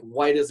 like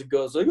white as a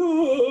ghost, like,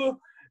 oh!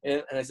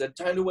 And I said,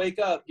 time to wake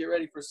up, get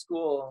ready for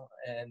school.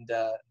 And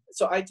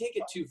so I take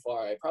it too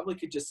far. I probably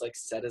could just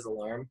set his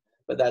alarm,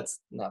 but that's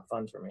not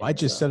fun for me. I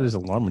just set his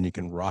alarm when you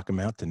can rock him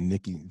out to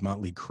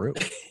Motley Crue.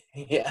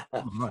 Yeah,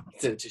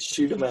 to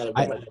shoot him out of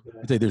bed.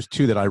 I'd say there's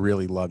 2 that I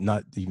really love,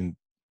 not even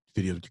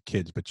videos with your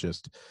kids, but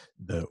just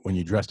when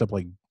you dressed up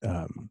like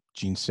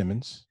Gene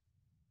Simmons.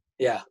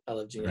 Yeah, I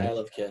love Gene. Right? I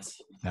love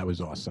Kiss. That was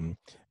awesome.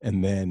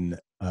 And then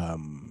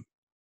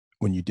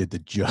when you did the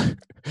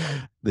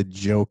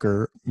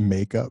Joker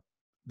makeup,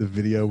 the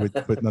video with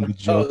putting on the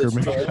Joker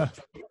makeup.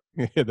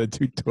 Yeah, the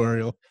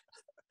tutorial.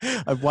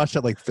 I've watched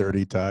it like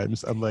 30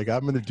 times. I'm like,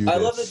 I'm going to do this. I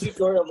love the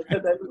tutorial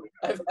because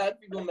I've had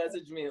people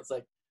message me. It's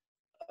like,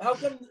 how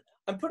come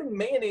I'm putting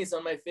mayonnaise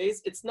on my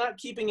face? It's not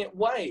keeping it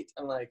white.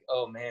 I'm like,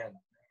 oh, man.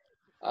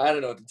 I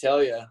don't know what to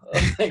tell you.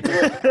 We've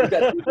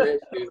got super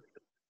issues.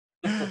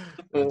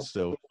 That's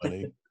so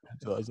funny.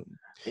 That's awesome.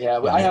 Yeah,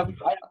 but I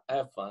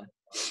have fun.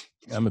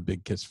 I'm a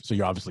big Kiss. So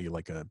you're obviously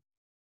like a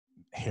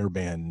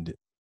hairband,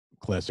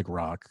 classic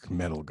rock,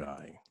 metal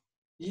guy.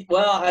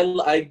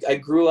 Well, I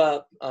grew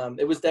up.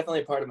 It was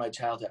definitely a part of my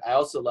childhood. I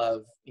also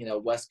love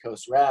West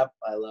Coast rap.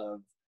 I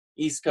love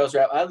East Coast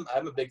rap.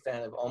 I'm a big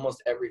fan of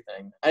almost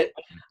everything.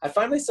 I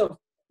find myself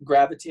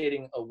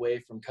gravitating away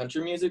from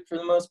country music for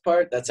the most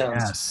part. That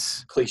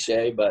sounds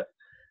cliche, but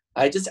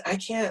I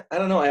can't. I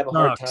don't know. I have a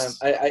hard time.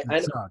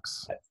 It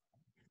sucks.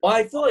 Well,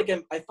 I feel like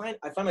I find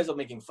myself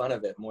making fun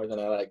of it more than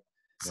I like.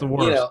 It's the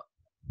worst. You know,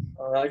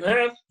 I'm like,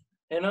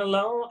 and I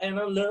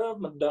love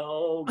my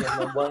dog and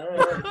my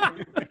wife,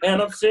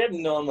 and I'm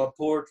sitting on my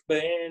porch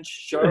bench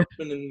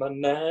sharpening my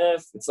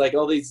knife. It's like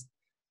all these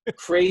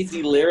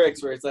crazy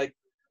lyrics where it's like,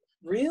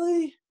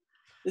 really?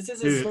 This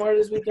is as smart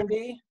as we can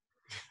be?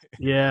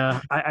 Yeah,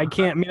 I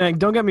can't. I mean, like,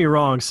 don't get me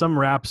wrong. Some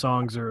rap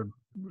songs are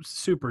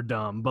super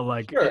dumb, but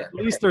like at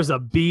least there's a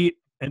beat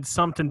and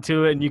something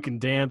to it, and you can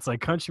dance. Like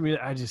country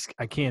music,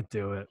 I can't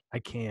do it. I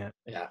can't.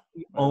 Yeah.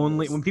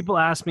 Only when people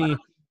ask me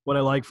what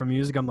I like from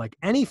music, I'm like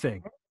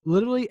anything,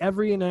 literally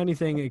every and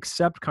anything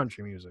except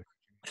country music.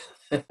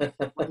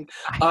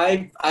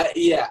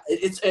 Yeah,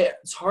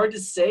 it's hard to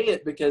say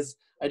it because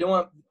I don't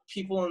want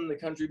people in the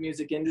country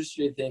music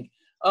industry to think,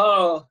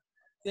 oh,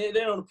 they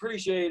don't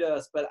appreciate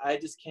us, but I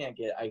just can't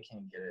get it. I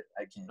can't get it.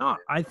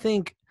 I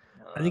think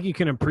you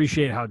can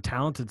appreciate how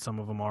talented some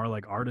of them are,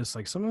 like artists.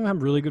 Like some of them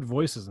have really good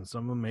voices and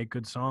some of them make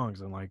good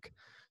songs, and like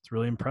it's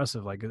really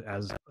impressive, like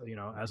as you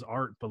know, as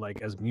art. But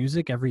like as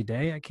music every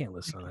day, I can't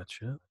listen to that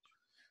shit.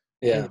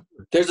 Yeah,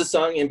 there's a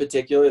song in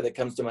particular that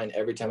comes to mind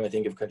every time I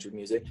think of country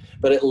music,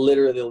 but it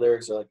literally, the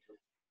lyrics are like,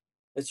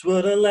 it's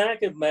what I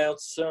like about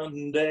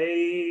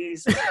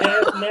Sundays,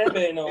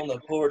 napping on the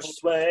porch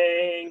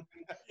swing,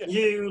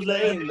 you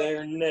laying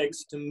there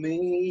next to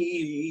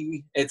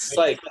me. It's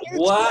like,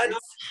 what?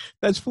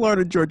 That's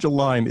Florida Georgia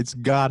Line. It's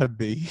gotta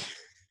be.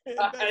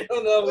 I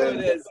don't know what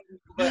it is,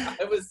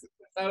 but I was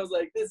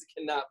like, this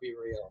cannot be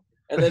real.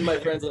 And then my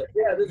friends were like,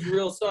 yeah, this is a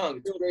real song.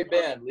 It's a great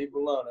band. Leave it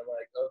alone. I'm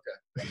like,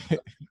 okay.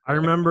 I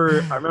remember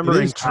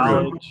in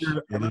college.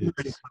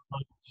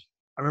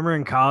 I remember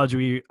in college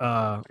we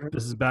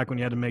this is back when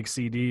you had to make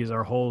CDs.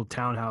 Our whole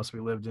townhouse we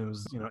lived in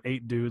was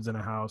 8 dudes in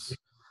a house,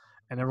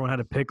 and everyone had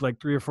to pick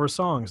like 3 or 4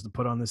 songs to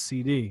put on this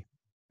CD.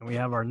 And we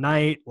have our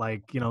night,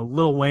 like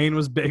Lil Wayne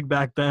was big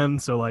back then,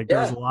 so like there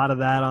was a lot of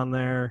that on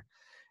there.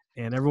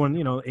 And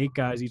everyone, 8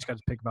 guys each got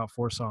to pick about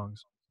 4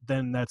 songs.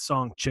 Then that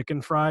song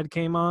Chicken Fried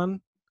came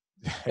on.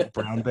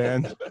 Brown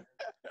band.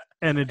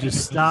 And it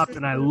just stopped,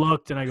 and I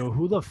looked, and I go,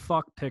 who the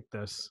fuck picked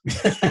this?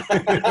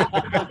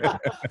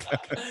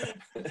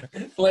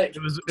 Like,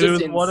 it was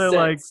one of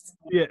like,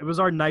 yeah, it was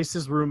our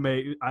nicest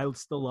roommate. I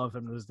still love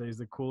him to this day. He's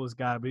the coolest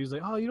guy. But he's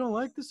like, oh, you don't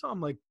like this song?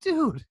 I'm like,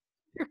 dude,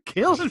 you're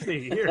killing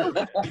me here.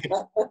 The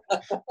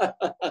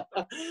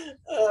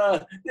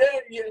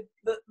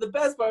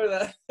best part of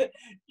that,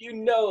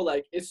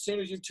 like as soon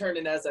as you turned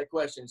and asked that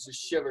question, it's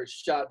just shivers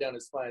shot down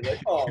his spine.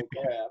 Like, oh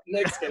crap,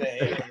 Nick's gonna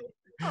hate me.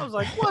 I was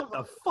like, what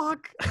the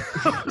fuck?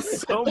 I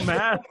was so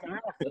mad.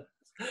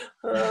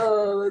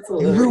 Oh, that's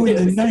hilarious. You ruined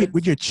the night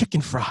with your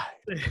chicken fry.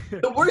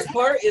 The worst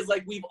part is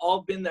like we've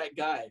all been that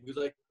guy who's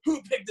like,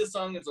 who picked this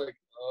song? It's like,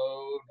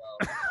 oh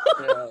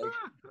no.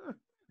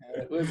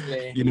 It was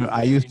me.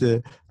 I used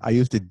to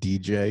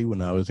DJ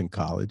when I was in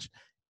college,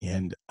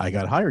 and I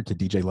got hired to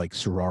DJ like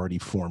sorority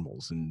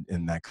formals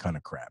and that kind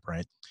of crap,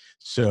 right?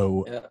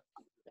 So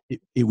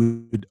it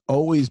would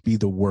always be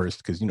the worst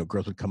because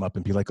girls would come up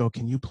and be like, oh,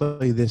 can you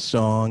play this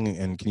song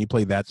and can you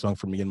play that song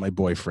for me and my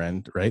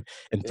boyfriend, right?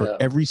 And for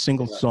every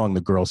single song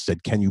the girl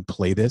said, can you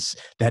play this?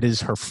 That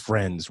is her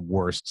friend's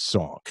worst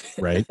song,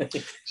 right?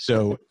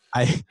 So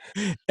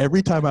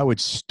every time I would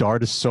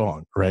start a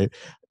song, right,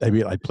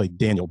 I'd play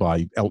Daniel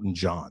by Elton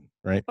John,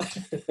 right?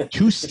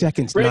 2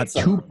 seconds, not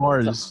song.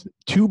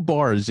 2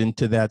 bars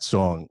into that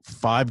song,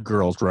 5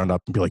 girls run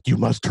up and be like, you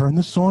must turn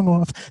the song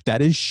off.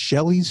 That is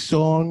Shelly's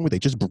song. They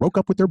just broke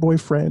up with their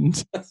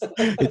boyfriend.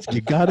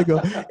 You gotta go.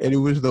 And it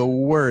was the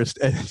worst.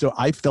 And so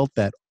I felt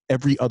that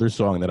every other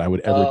song that I would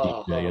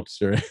ever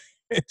DJ.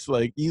 It's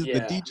like, the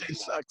DJ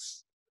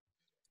sucks.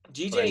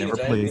 DJing never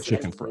played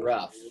chicken for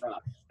rough.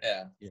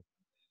 Yeah.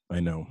 I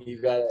know. You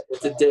got it.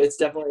 It's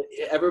definitely,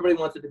 everybody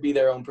wants it to be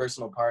their own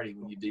personal party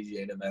when you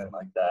DJ an event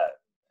like that.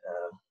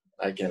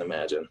 I can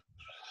imagine.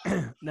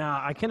 Now,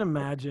 I can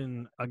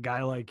imagine a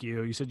guy like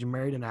you. You said you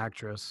married an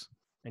actress,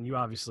 and you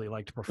obviously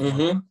like to perform.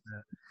 Mm-hmm.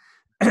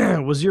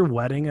 Was your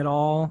wedding at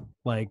all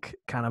like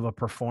kind of a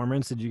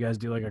performance? Did you guys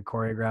do like a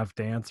choreographed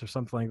dance or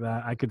something like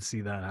that? I could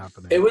see that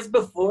happening. It was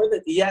before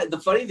that. Yeah, the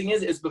funny thing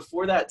is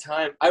before that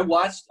time. I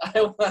watched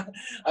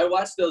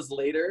those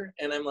later,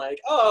 and I'm like,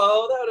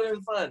 oh, that would have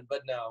been fun.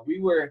 But no,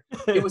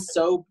 it was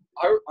so.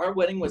 Our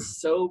wedding was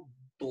so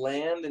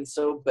bland and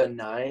so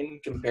benign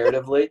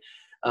comparatively.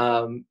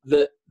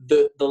 The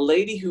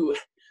lady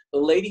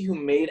who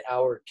made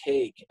our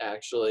cake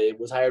actually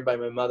was hired by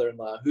my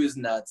mother-in-law, who's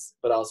nuts,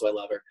 but also I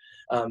love her.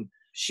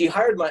 She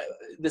hired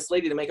this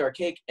lady to make our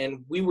cake,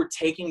 and we were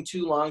taking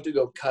too long to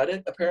go cut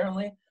it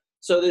apparently.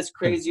 So this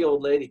crazy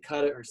old lady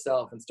cut it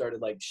herself and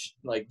started like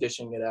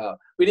dishing it out.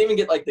 We didn't even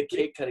get like the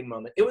cake cutting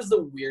moment. It was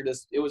the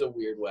weirdest. It was a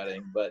weird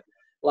wedding, but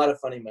a lot of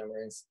funny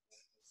memories.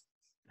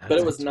 But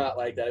it was not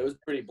like that. It was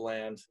pretty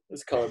bland. It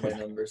was colored by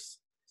numbers.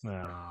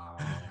 Oh,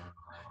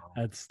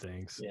 that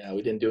stinks. Yeah,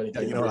 we didn't do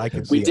anything. I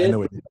could see. I know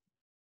what you're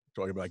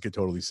talking about. I could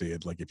totally see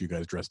it. Like if you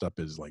guys dressed up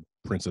as like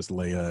Princess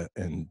Leia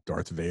and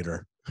Darth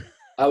Vader.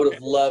 I would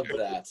have loved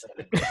that.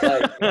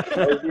 Like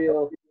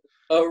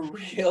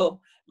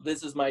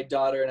this is my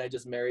daughter and I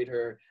just married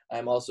her,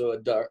 I'm also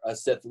a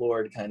Sith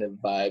Lord kind of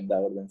vibe, that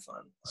would have been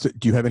fun. So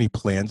do you have any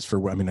plans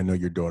for, I mean, I know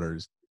your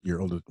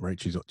older, right?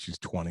 She's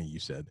 20, you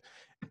said.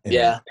 And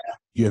Yeah.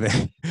 Do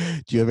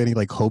you have any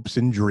like hopes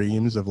and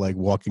dreams of like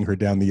walking her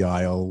down the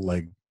aisle,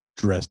 like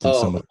dressed in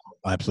some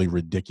absolutely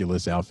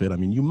ridiculous outfit? I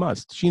mean,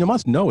 Sheena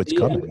must know it's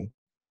coming.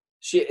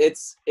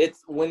 It's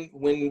when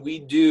we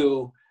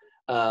do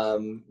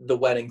the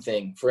wedding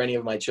thing for any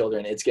of my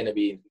children, it's going to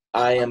be,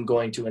 I am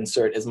going to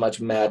insert as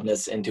much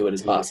madness into it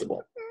as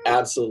possible.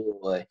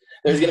 Absolutely.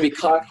 There's going to be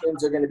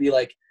costumes. They're going to be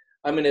like,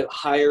 I'm going to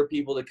hire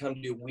people to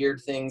come do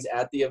weird things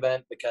at the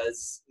event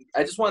because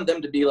I just want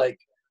them to be like,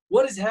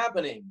 what is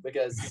happening?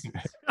 Because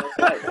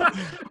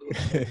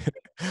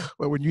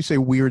well, when you say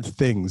weird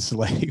things,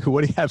 like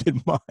what do you have in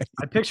mind?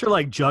 I picture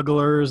like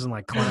jugglers and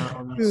like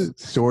clowns,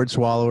 sword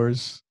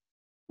swallowers.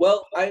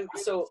 Well,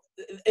 so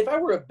if I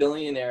were a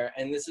billionaire,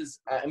 and this is,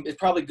 it's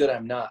probably good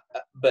I'm not,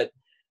 but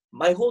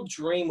my whole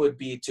dream would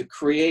be to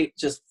create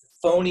just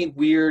phony,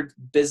 weird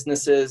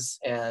businesses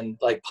and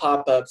like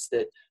pop-ups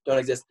that don't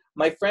exist.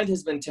 My friend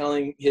has been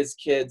telling his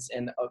kids,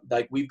 and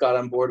like we've got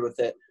on board with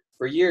it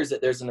for years,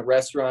 that there's a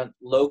restaurant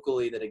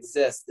locally that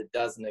exists that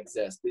doesn't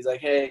exist. He's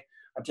like, hey,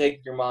 I'm taking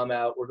your mom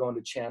out. We're going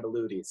to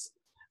Chandeluti's,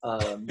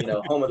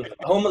 home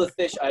of the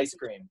fish ice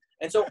cream.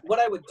 And so what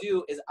I would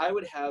do is I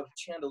would have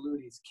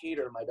Chandeluti's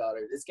cater my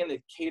daughter. It's going to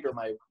cater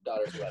my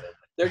daughter's wedding.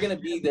 They're going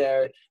to be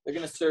there. They're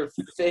going to serve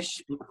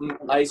fish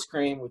ice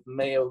cream with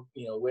mayo,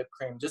 whipped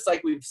cream, just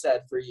like we've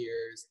said for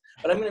years.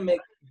 But I'm going to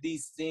make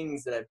these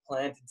things that I've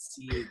planted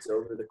seeds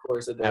over the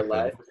course of their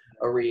life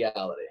a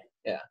reality.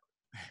 Yeah.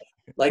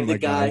 Like the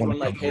guy who I'm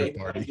like, hey,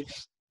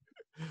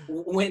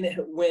 when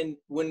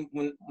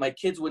my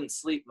kids wouldn't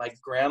sleep, my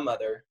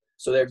grandmother,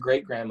 so their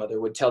great grandmother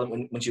would tell them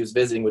when she was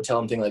visiting, would tell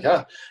them things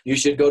like, you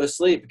should go to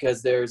sleep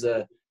because there's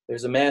a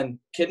man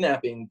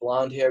kidnapping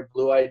blonde-haired,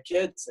 blue-eyed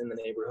kids in the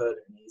neighborhood,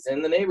 and he's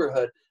in the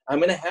neighborhood. I'm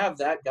going to have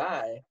that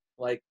guy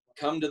like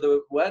come to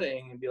the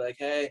wedding and be like,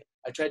 hey,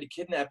 I tried to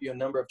kidnap you a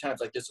number of times,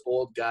 like this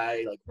old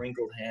guy, like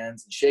wrinkled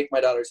hands, and shake my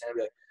daughter's hand and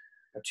be like,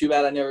 too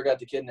bad I never got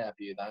to kidnap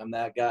you. I'm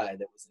that guy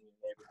that was in your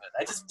neighborhood.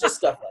 I just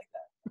stuff like that.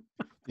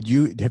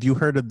 Have you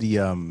heard of the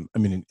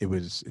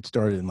it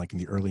started in like in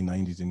the early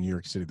 90s in New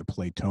York City, the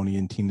play Tony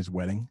and Tina's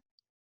Wedding?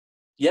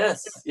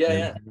 Yes.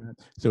 Yeah.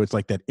 So it's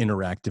like that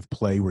interactive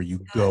play where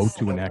you go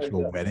to an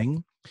actual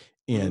wedding.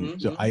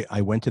 And so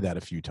I went to that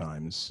a few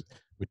times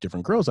with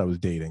different girls I was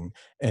dating.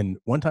 And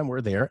one time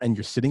we're there and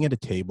you're sitting at a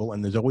table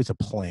and there's always a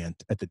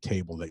plant at the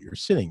table that you're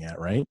sitting at,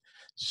 right?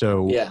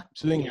 So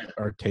sitting at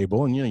our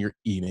table and you're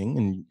eating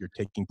and you're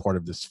taking part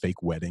of this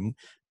fake wedding.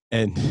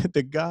 And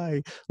the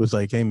guy was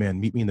like, hey man,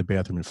 meet me in the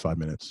bathroom in 5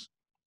 minutes.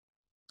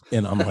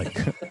 And I'm like,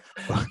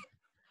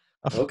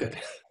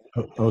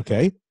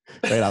 okay.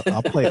 Right,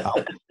 I'll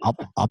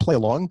play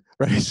along,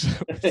 right? So,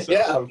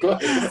 yeah, of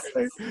course.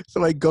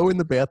 So I go in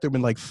the bathroom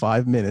and like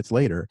 5 minutes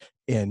later,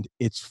 and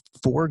it's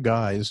 4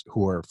 guys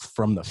who are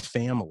from the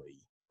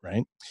family,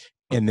 right?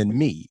 And then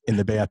me in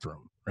the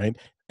bathroom, right?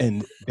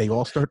 And they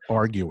all start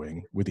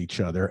arguing with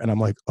each other, and I'm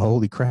like,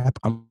 holy crap,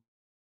 I'm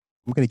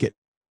gonna get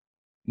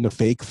in a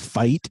fake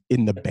fight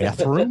in the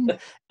bathroom.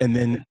 And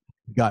then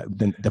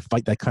the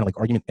fight, that kind of like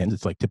argument ends.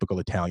 It's like typical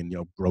Italian,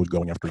 bros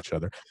going after each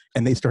other,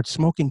 and they start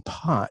smoking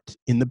pot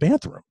in the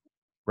bathroom,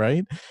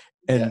 right?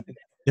 And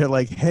they're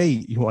like,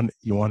 hey, you want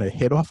to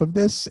hit off of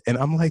this? And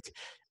I'm like,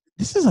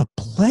 this is a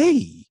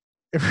play,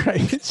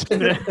 right? It's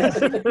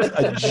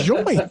a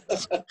joint.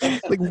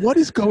 Like, what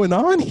is going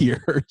on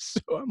here?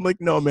 So I'm like,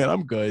 no man,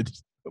 I'm good.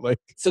 Like,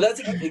 so that's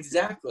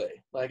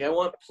exactly, like, I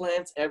want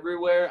plants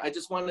everywhere. I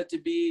just want it to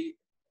be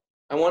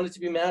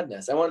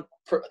madness. I want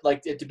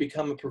it to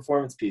become a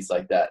performance piece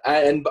like that.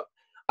 I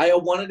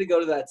wanted to go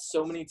to that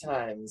so many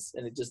times,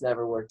 and it just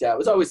never worked out. It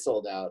was always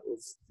sold out. It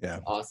was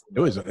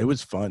awesome. It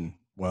was fun.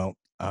 Well,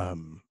 I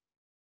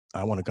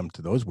want to come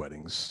to those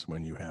weddings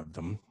when you have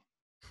them.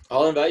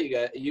 I'll invite you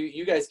guys.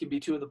 You guys could be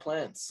 2 of the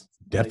plants.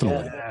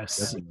 Definitely. Yes,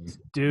 definitely.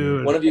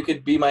 Dude. One of you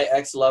could be my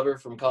ex-lover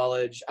from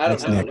college. I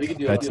don't know. Nick. We could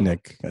do That's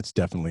Nick. That's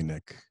definitely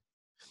Nick.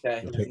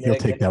 Okay. He'll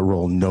take that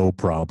role, no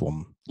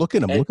problem. Look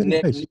at him. Look at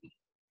him. Nice.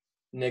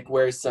 Nick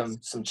wears some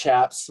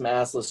chaps, some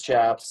assless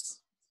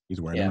chaps.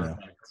 He's wearing them now.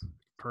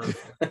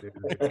 Perfect, dude.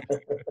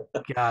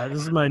 God,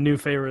 this is my new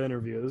favorite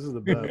interview. This is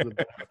the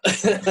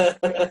best.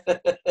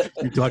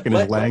 You're talking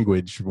his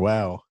language.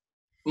 Wow.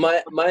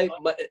 My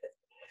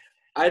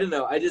I don't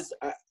know. I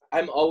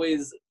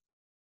always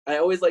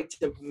like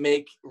to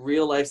make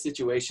real life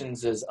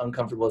situations as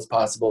uncomfortable as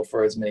possible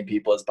for as many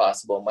people as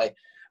possible.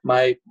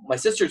 My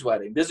sister's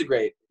wedding. This is a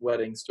great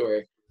wedding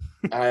story.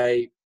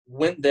 I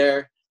went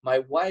there. My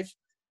wife,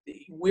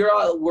 we're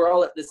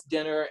all at this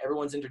dinner.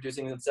 Everyone's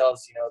introducing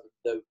themselves.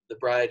 The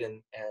bride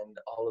and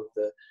all of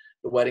the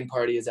wedding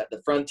party is at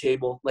the front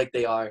table, like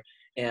they are,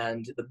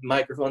 and the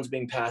microphone's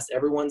being passed.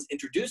 Everyone's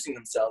introducing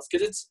themselves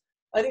because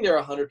I think there are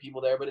 100 people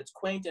there, but it's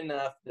quaint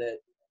enough that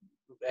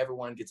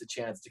everyone gets a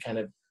chance to kind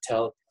of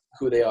tell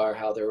who they are,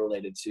 how they're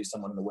related to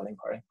someone in the wedding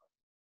party.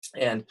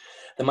 And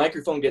the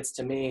microphone gets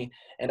to me,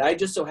 and I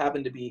just so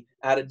happen to be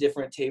at a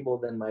different table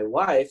than my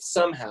wife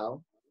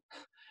somehow.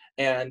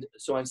 And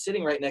so I'm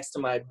sitting right next to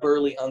my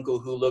burly uncle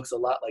who looks a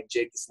lot like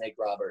Jake the Snake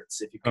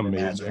Roberts, if you can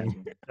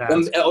imagine.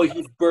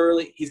 He's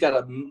burly. He's got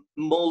a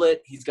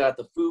mullet. He's got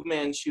the Fu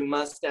Manchu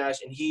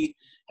mustache, and he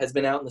has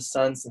been out in the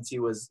sun since he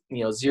was,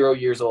 0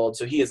 years old.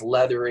 So he is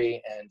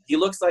leathery, and he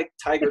looks like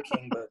Tiger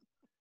King,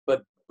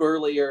 but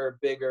burlier,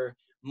 bigger,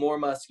 more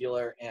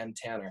muscular, and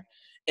tanner.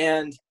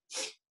 And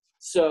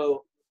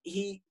so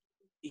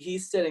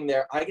he's sitting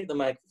there. I get the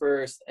mic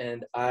first,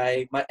 and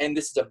and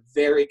this is a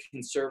very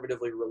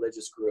conservatively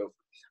religious group.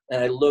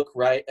 And I look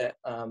right at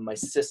my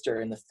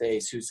sister in the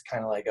face, who's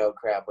kind of like, oh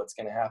crap, what's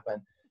going to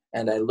happen?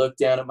 And I look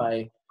down at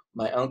my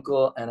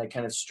uncle, and I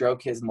kind of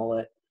stroke his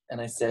mullet, and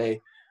I say,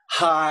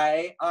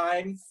 hi,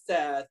 I'm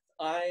Seth.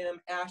 I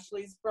am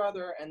Ashley's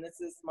brother, and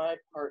this is my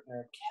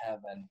partner,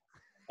 Kevin.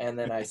 And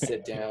then I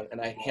sit down,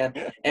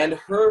 and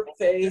her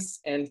face,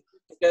 and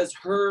because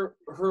her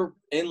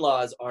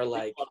in-laws are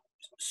like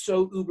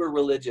so uber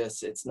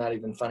religious, it's not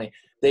even funny.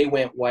 They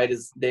went white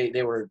as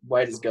they were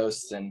white as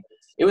ghosts, and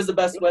it was the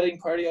best wedding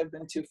party I've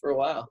been to for a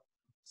while.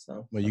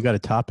 So well, you got to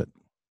top it.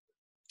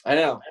 I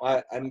know.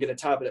 I'm gonna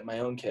top it at my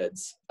own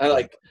kids.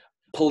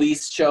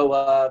 Police show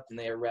up and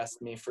they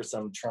arrest me for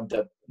some trumped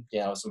up,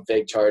 some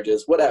fake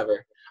charges,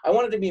 whatever. I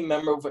wanted to be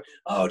memorable.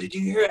 Oh, did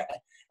you hear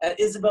at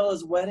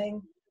Isabella's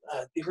wedding?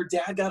 Her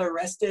dad got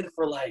arrested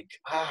for I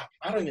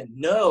don't even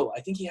know. I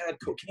think he had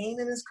cocaine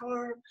in his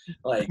car.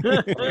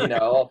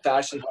 All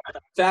fashion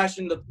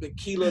the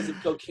kilos of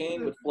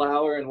cocaine with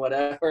flour and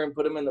whatever, and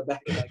put them in the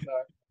back of my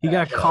car. He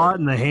got caught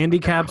in the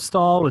handicap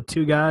stall with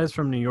 2 guys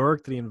from New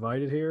York that he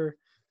invited here.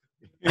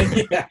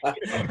 Yeah.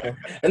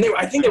 And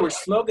I think they were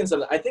smoking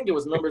something. I think it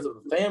was members of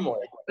the family.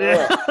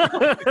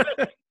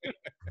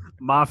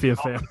 Mafia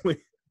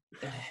family.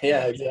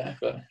 Yeah,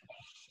 exactly.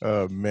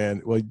 Oh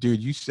man, well,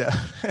 dude, you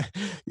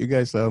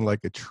guys sound like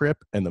a trip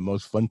and the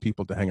most fun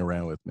people to hang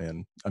around with,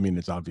 man. I mean,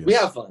 it's obvious. We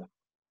have fun.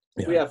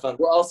 Yeah. We have fun.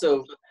 We're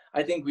also,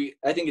 I think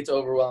it's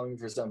overwhelming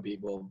for some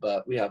people,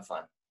 but we have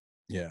fun.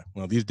 Yeah.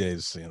 Well, these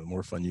days, the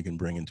more fun you can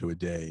bring into a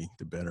day,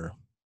 the better.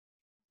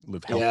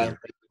 Live healthier.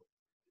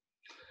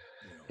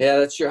 Yeah,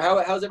 that's true.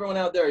 How's everyone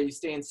out there? Are you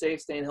staying safe,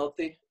 staying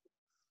healthy?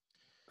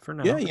 For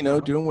now. Yeah,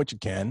 doing what you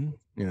can.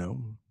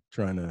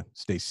 Trying to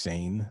stay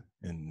sane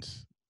and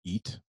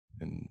eat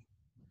and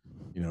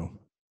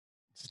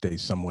stay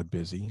somewhat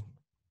busy.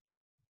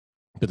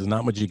 But there's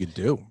not much you could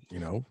do. We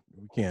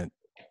can't.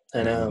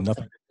 I know.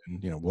 Nothing.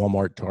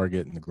 Walmart,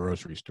 Target, and the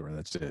grocery store.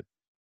 That's it.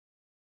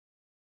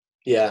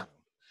 Yeah.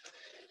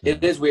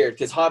 It is weird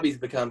because hobbies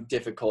become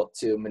difficult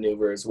to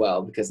maneuver as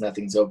well because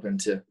nothing's open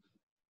to,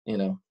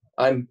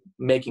 I'm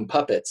making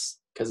puppets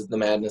because the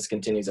madness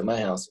continues at my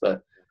house,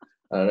 but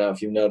I don't know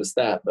if you've noticed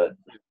that, but.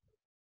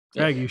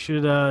 Greg, you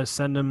should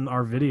send him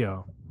our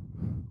video.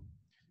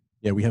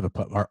 Yeah, we have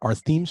our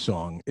theme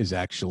song is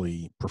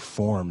actually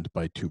performed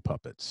by 2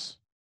 puppets,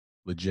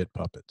 legit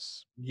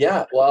puppets.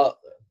 Yeah, well,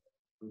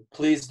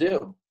 please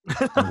do.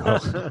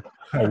 I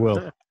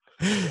will.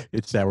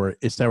 It's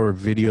our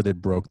video that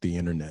broke the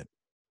internet,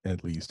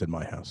 at least in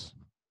my house.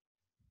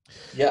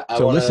 Yeah.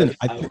 Listen,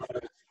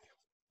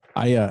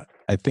 I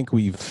think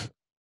we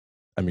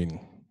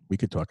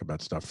could talk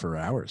about stuff for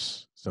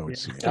hours. So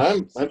it's.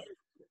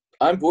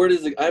 I'm bored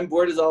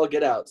as all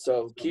get out.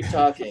 So keep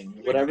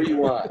talking, whatever you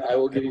want. I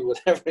will give you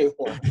whatever you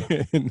want.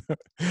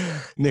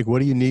 Nick, what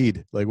do you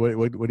need?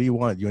 What do you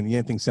want? You need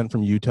anything sent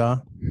from Utah?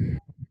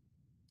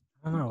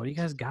 I don't know. What do you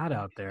guys got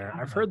out there?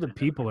 I've heard the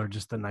people are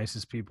just the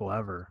nicest people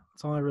ever.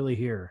 That's all I really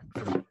hear.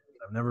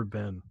 I've never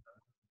been.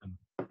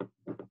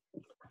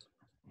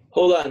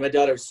 Hold on, my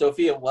daughter,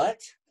 Sophia, what?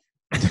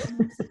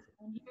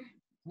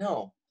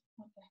 No.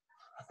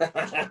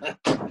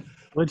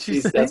 What'd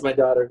she say? That's my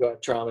daughter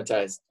got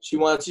traumatized.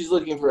 She's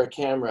looking for a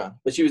camera,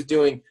 but she was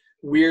doing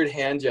weird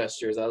hand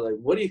gestures. I was like,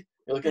 what are you're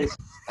looking?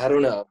 I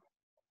don't know.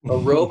 A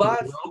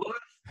robot?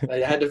 I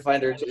had to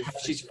find her.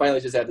 She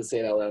finally just had to say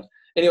it out loud.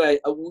 Anyway,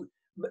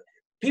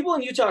 people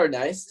in Utah are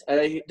nice.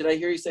 Did I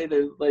hear you say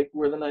there's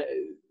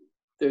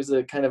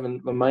a kind of a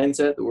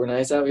mindset that we're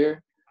nice out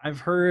here? I've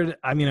heard,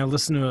 I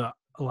listen to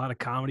a lot of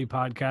comedy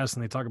podcasts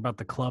and they talk about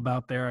the club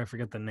out there. I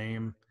forget the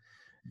name.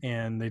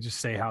 And they just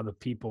say how the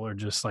people are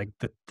just like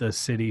the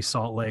city,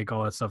 Salt Lake,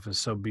 all that stuff is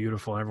so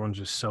beautiful. Everyone's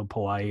just so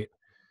polite.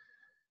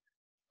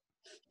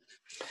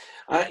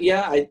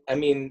 Yeah, I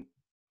mean,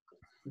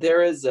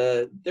 there is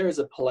a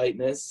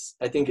politeness.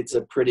 I think it's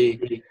a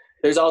pretty.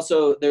 There's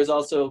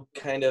also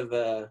kind of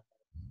a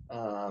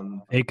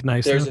fake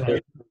niceness.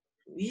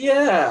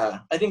 Yeah,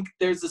 I think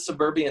there's a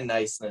suburban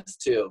niceness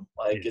too.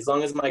 As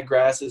long as my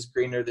grass is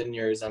greener than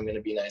yours, I'm going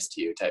to be nice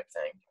to you, type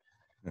thing.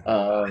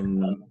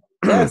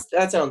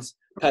 That sounds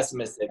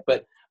pessimistic,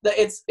 but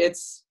it's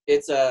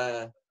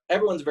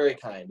everyone's very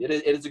kind. It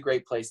is a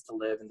great place to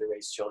live and to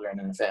raise children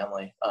and a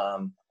family.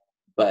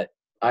 But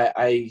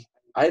I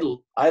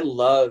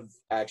love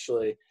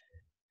the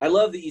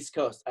East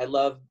Coast. I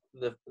love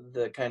the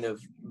kind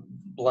of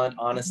blunt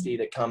honesty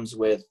that comes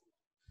with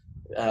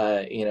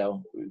you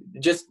know,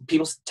 just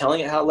people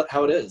telling it how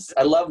it is.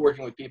 I love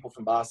working with people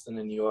from Boston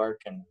and New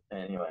York, and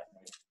anyway.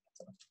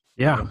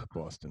 Yeah.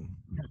 Boston.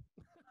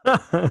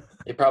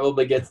 It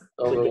probably gets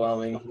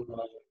overwhelming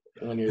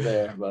when you're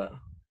there, but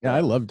yeah,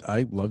 I loved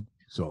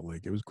Salt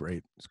Lake. It was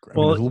great. It's great.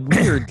 Well, I mean, it was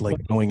weird,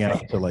 like going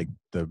out to like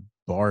the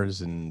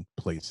bars and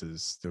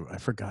places. I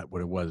forgot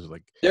what it was.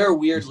 Like there are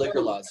weird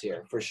liquor laws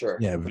here for sure.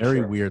 Yeah,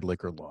 very weird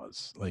liquor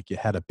laws. Like you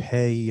had to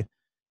pay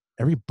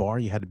every bar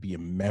you had to be a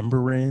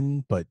member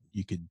in, but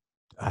you could.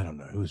 I don't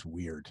know. It was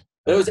weird.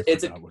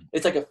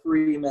 It's like a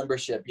free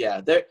membership.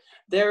 Yeah,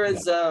 there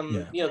is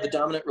you know, the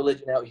dominant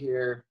religion out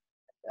here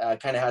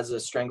kind of has a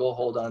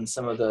stranglehold on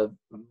some of the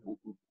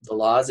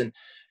laws, and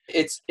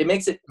it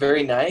makes it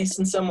very nice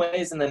in some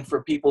ways, and then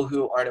for people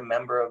who aren't a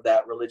member of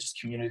that religious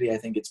community, I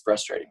think it's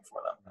frustrating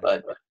for them.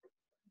 But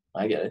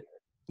I get it.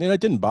 And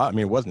it didn't bother. I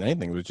mean, it wasn't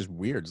anything. It was just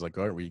weird. It's like,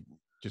 all right, we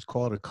just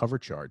call it a cover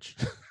charge.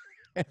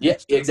 Yeah,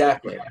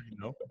 exactly. You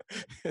know?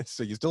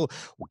 So you still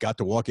got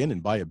to walk in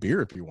and buy a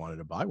beer if you wanted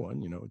to buy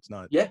one. You know, it's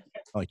not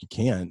like you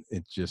can't.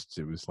 It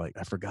was like,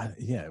 I forgot.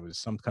 Yeah, it was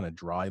some kind of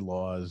dry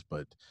laws,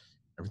 but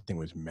everything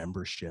was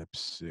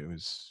memberships. It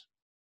was.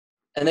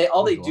 And they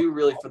do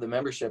really for the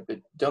membership, but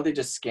don't they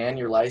just scan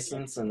your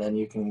license and then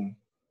you can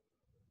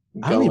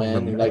go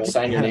in and like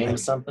sign your name to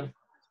something?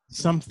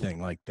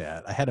 Something like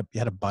that. You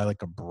had to buy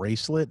like a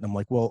bracelet, and I'm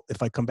like, well,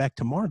 if I come back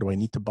tomorrow, do I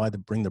need to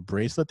bring the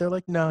bracelet? They're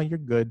like, no, you're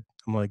good.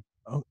 I'm like,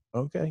 oh,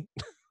 okay.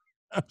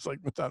 I was like,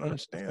 I don't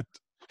understand.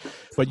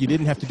 But you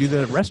didn't have to do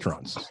that at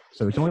restaurants,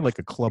 so it's only like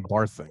a club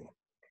bar thing.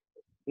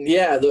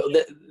 Yeah,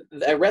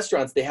 at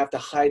restaurants they have to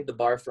hide the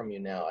bar from you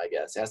now. I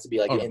guess it has to be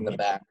like in the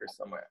back or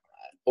somewhere,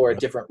 or a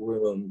different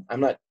room. I'm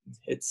not.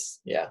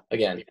 It's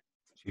again,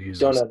 Jesus.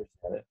 Don't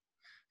understand it.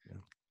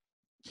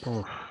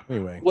 Oh,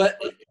 anyway, what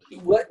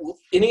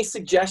any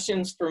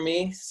suggestions for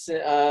me?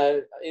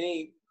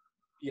 Any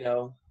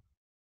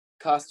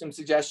costume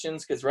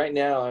suggestions? Because right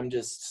now I'm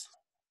just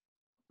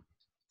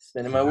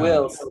spinning my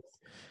wheels.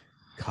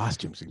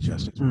 Costume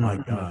suggestions. My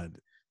God.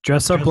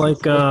 Dress up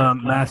like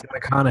Matthew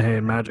McConaughey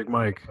and Magic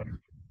Mike.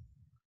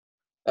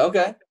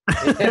 Okay.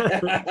 That's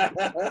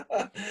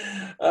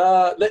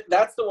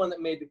the one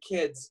that made the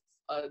kids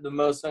the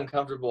most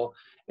uncomfortable,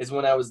 is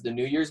when I was the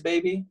New Year's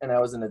baby and I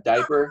was in a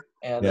diaper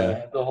and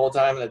the whole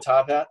time in a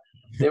top hat.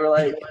 They were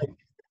like,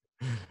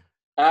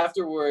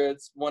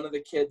 afterwards, one of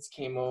the kids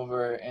came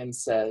over and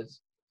said,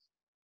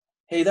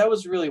 "Hey, that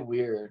was really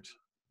weird."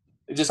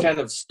 It just kind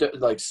of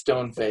like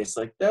stone face,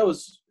 like that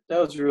was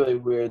really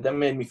weird. That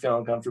made me feel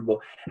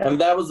uncomfortable.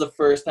 And that was the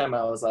first time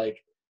I was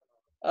like,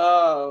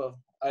 oh,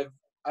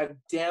 I've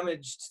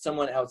damaged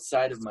someone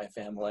outside of my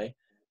family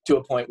to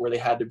a point where they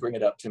had to bring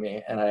it up to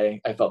me, and I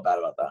felt bad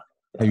about that.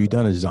 Have you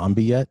done a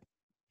zombie yet?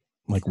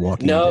 Like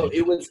Walking No, Dead?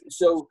 it was,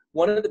 so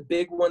one of the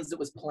big ones that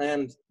was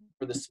planned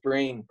for the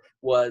spring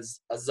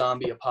was a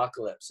zombie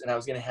apocalypse, and I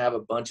was going to have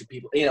a bunch of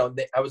people,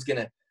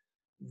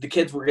 the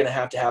kids were going to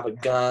have a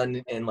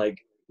gun and like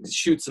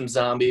shoot some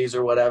zombies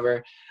or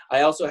whatever.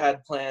 I also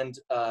had planned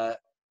a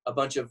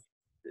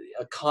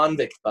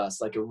convict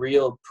bus, like a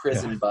real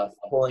prison bus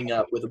pulling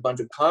up with a bunch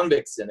of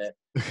convicts in it.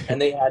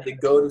 And they had to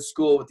go to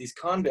school with these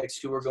convicts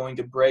who were going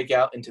to break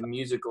out into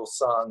musical,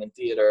 song, and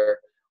theater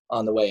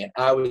on the way. And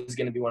I was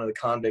going to be one of the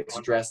convicts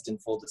dressed in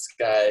full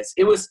disguise.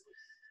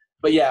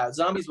 But yeah,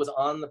 zombies was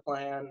on the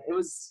plan.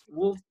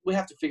 We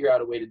have to figure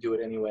out a way to do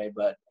it anyway,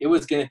 but I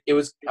was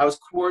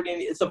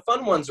coordinating. It's the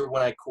fun ones are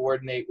when I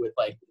coordinate with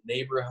like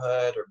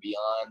Neighborhood or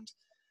Beyond,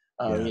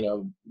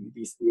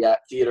 these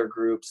theater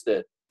groups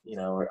that,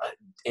 are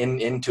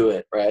into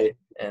it, right?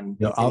 And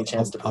I'm going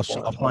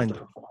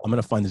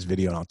to find this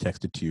video and I'll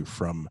text it to you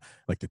from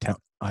like the town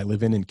I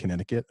live in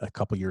Connecticut. A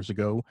couple years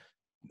ago,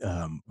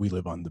 we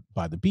live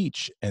by the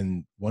beach,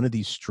 and one of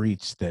these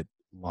streets that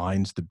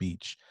lines the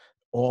beach,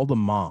 all the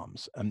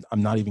moms,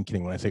 I'm not even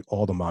kidding when I say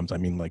all the moms, I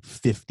mean like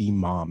 50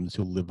 moms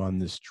who live on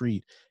this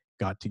street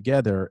got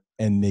together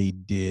and they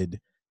did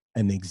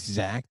an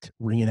exact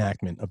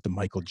reenactment of the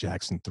Michael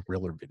Jackson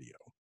Thriller video.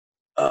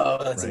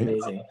 Oh, that's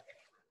amazing.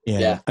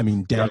 And I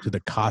mean, down to the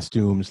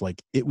costumes,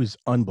 like it was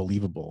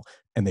unbelievable.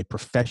 And they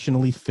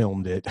professionally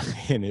filmed it,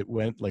 and it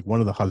went like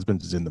one of the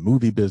husbands is in the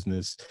movie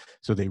business.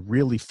 So they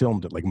really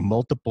filmed it, like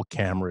multiple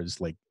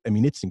cameras. Like, I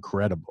mean, it's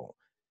incredible.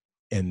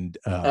 And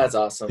that's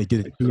awesome. They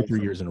did it 2 or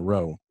 3 years in a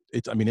row.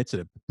 It's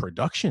a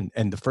production.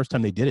 And the first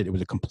time they did it, it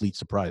was a complete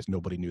surprise.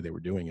 Nobody knew they were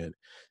doing it.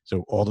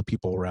 So all the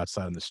people were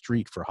outside on the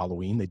street for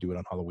Halloween. They do it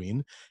on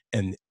Halloween.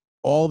 And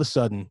all of a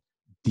sudden,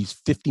 these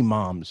 50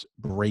 moms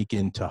break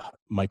into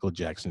Michael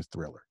Jackson's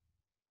Thriller.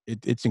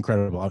 It's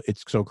incredible.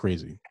 It's so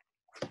crazy.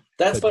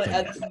 That's funny.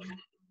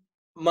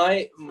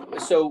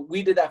 So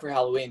we did that for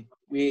Halloween.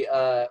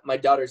 My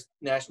daughter's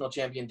national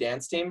champion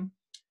dance team,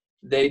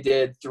 they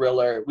did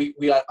Thriller.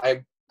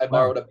 I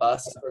borrowed a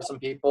bus for some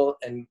people,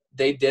 and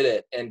they did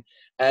it. And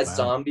as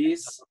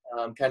zombies,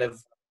 kind of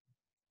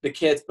the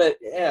kids, but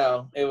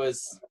it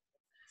was.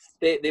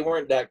 They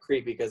weren't that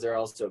creepy because they're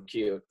all so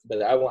cute.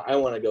 But I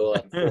want to go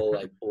like full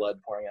like blood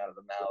pouring out of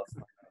the mouth.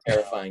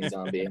 terrifying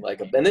zombie.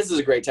 Like, and this is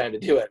a great time to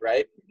do it,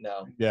 right?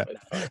 No. Yeah.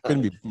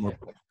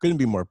 Couldn't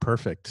be more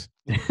perfect.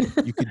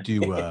 You could do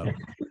the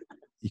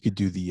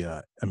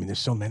I mean, there's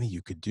so many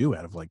you could do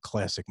out of like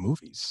classic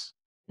movies,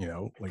 you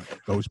know, like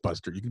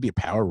Ghostbuster. You could be a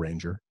Power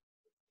Ranger.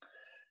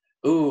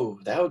 Ooh,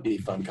 that would be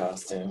a fun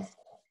costume.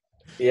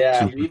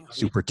 Yeah.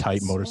 Super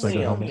tight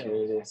motorcycle helmet.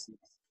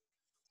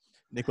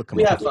 Nick will come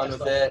we up have with fun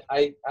with it.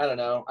 I don't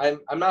know.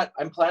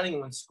 I'm planning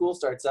when school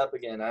starts up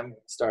again. I'm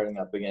starting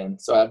up again,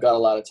 so I've got a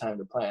lot of time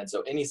to plan.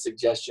 So any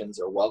suggestions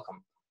are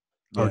welcome.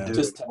 Oh, Yeah.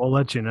 dude, we'll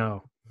let you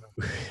know.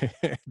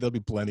 There'll be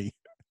plenty.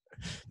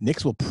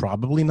 Nick's will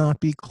probably not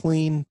be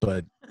clean,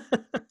 but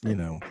you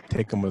know,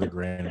 take them with a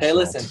grain of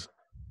salt.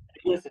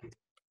 Listen,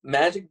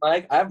 Magic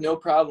Mike, I have no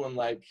problem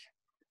like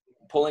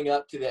pulling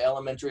up to the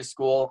elementary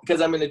school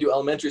because I'm going to do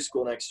elementary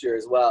school next year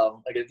as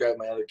well. I get to drive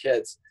my other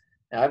kids.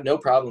 And I have no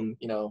problem,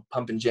 you know,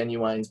 pumping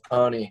Genuine's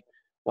pony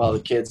while the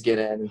kids get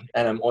in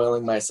and I'm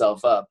oiling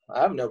myself up.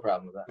 I have no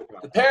problem with that.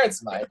 The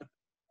parents might,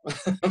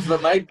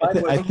 but my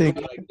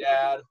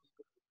dad.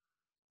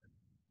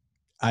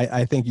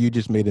 I think you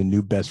just made a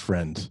new best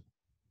friend.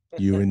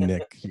 You and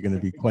Nick, you're going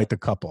to be quite the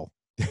couple.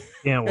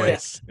 Can't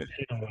wait.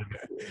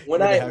 You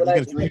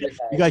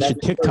guys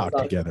should TikTok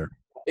together.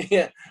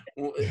 Yeah.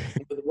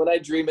 When I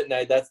dream at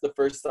night, that's the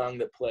first song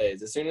that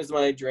plays. As soon as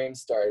my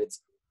dreams start,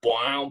 it's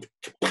wow,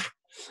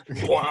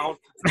 wow,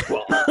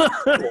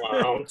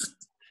 wow.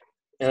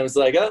 And I was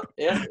like, oh,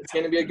 yeah, it's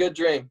going to be a good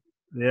dream.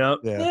 Yep.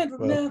 Yeah.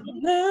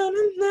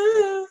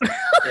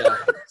 Yeah.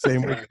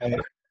 Same with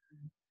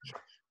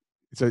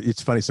So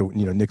it's funny. So,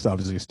 you know, Nick's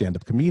obviously a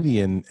stand-up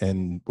comedian.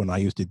 And when I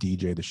used to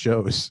DJ the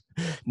shows,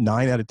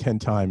 9 out of 10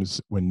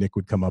 times when Nick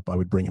would come up, I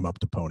would bring him up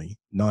to Pony.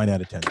 9 out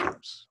of 10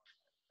 times.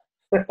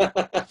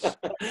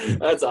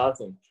 That's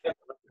awesome.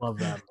 Love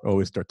that.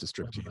 Always start to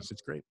strip tease.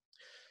 It's great.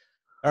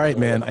 All right,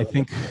 man. I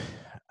think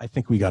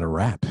we got a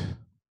wrap.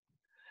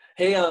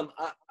 Hey,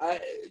 I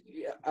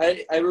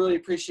really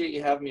appreciate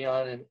you having me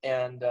on,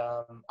 and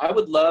I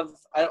would love.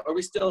 Are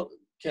we still?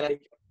 Can I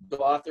go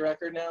off the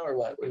record now, or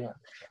what? Yeah.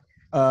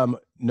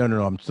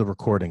 No. I'm still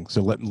recording.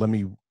 So let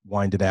me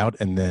wind it out,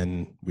 and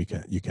then you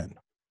can.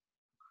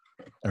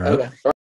 All right. Okay.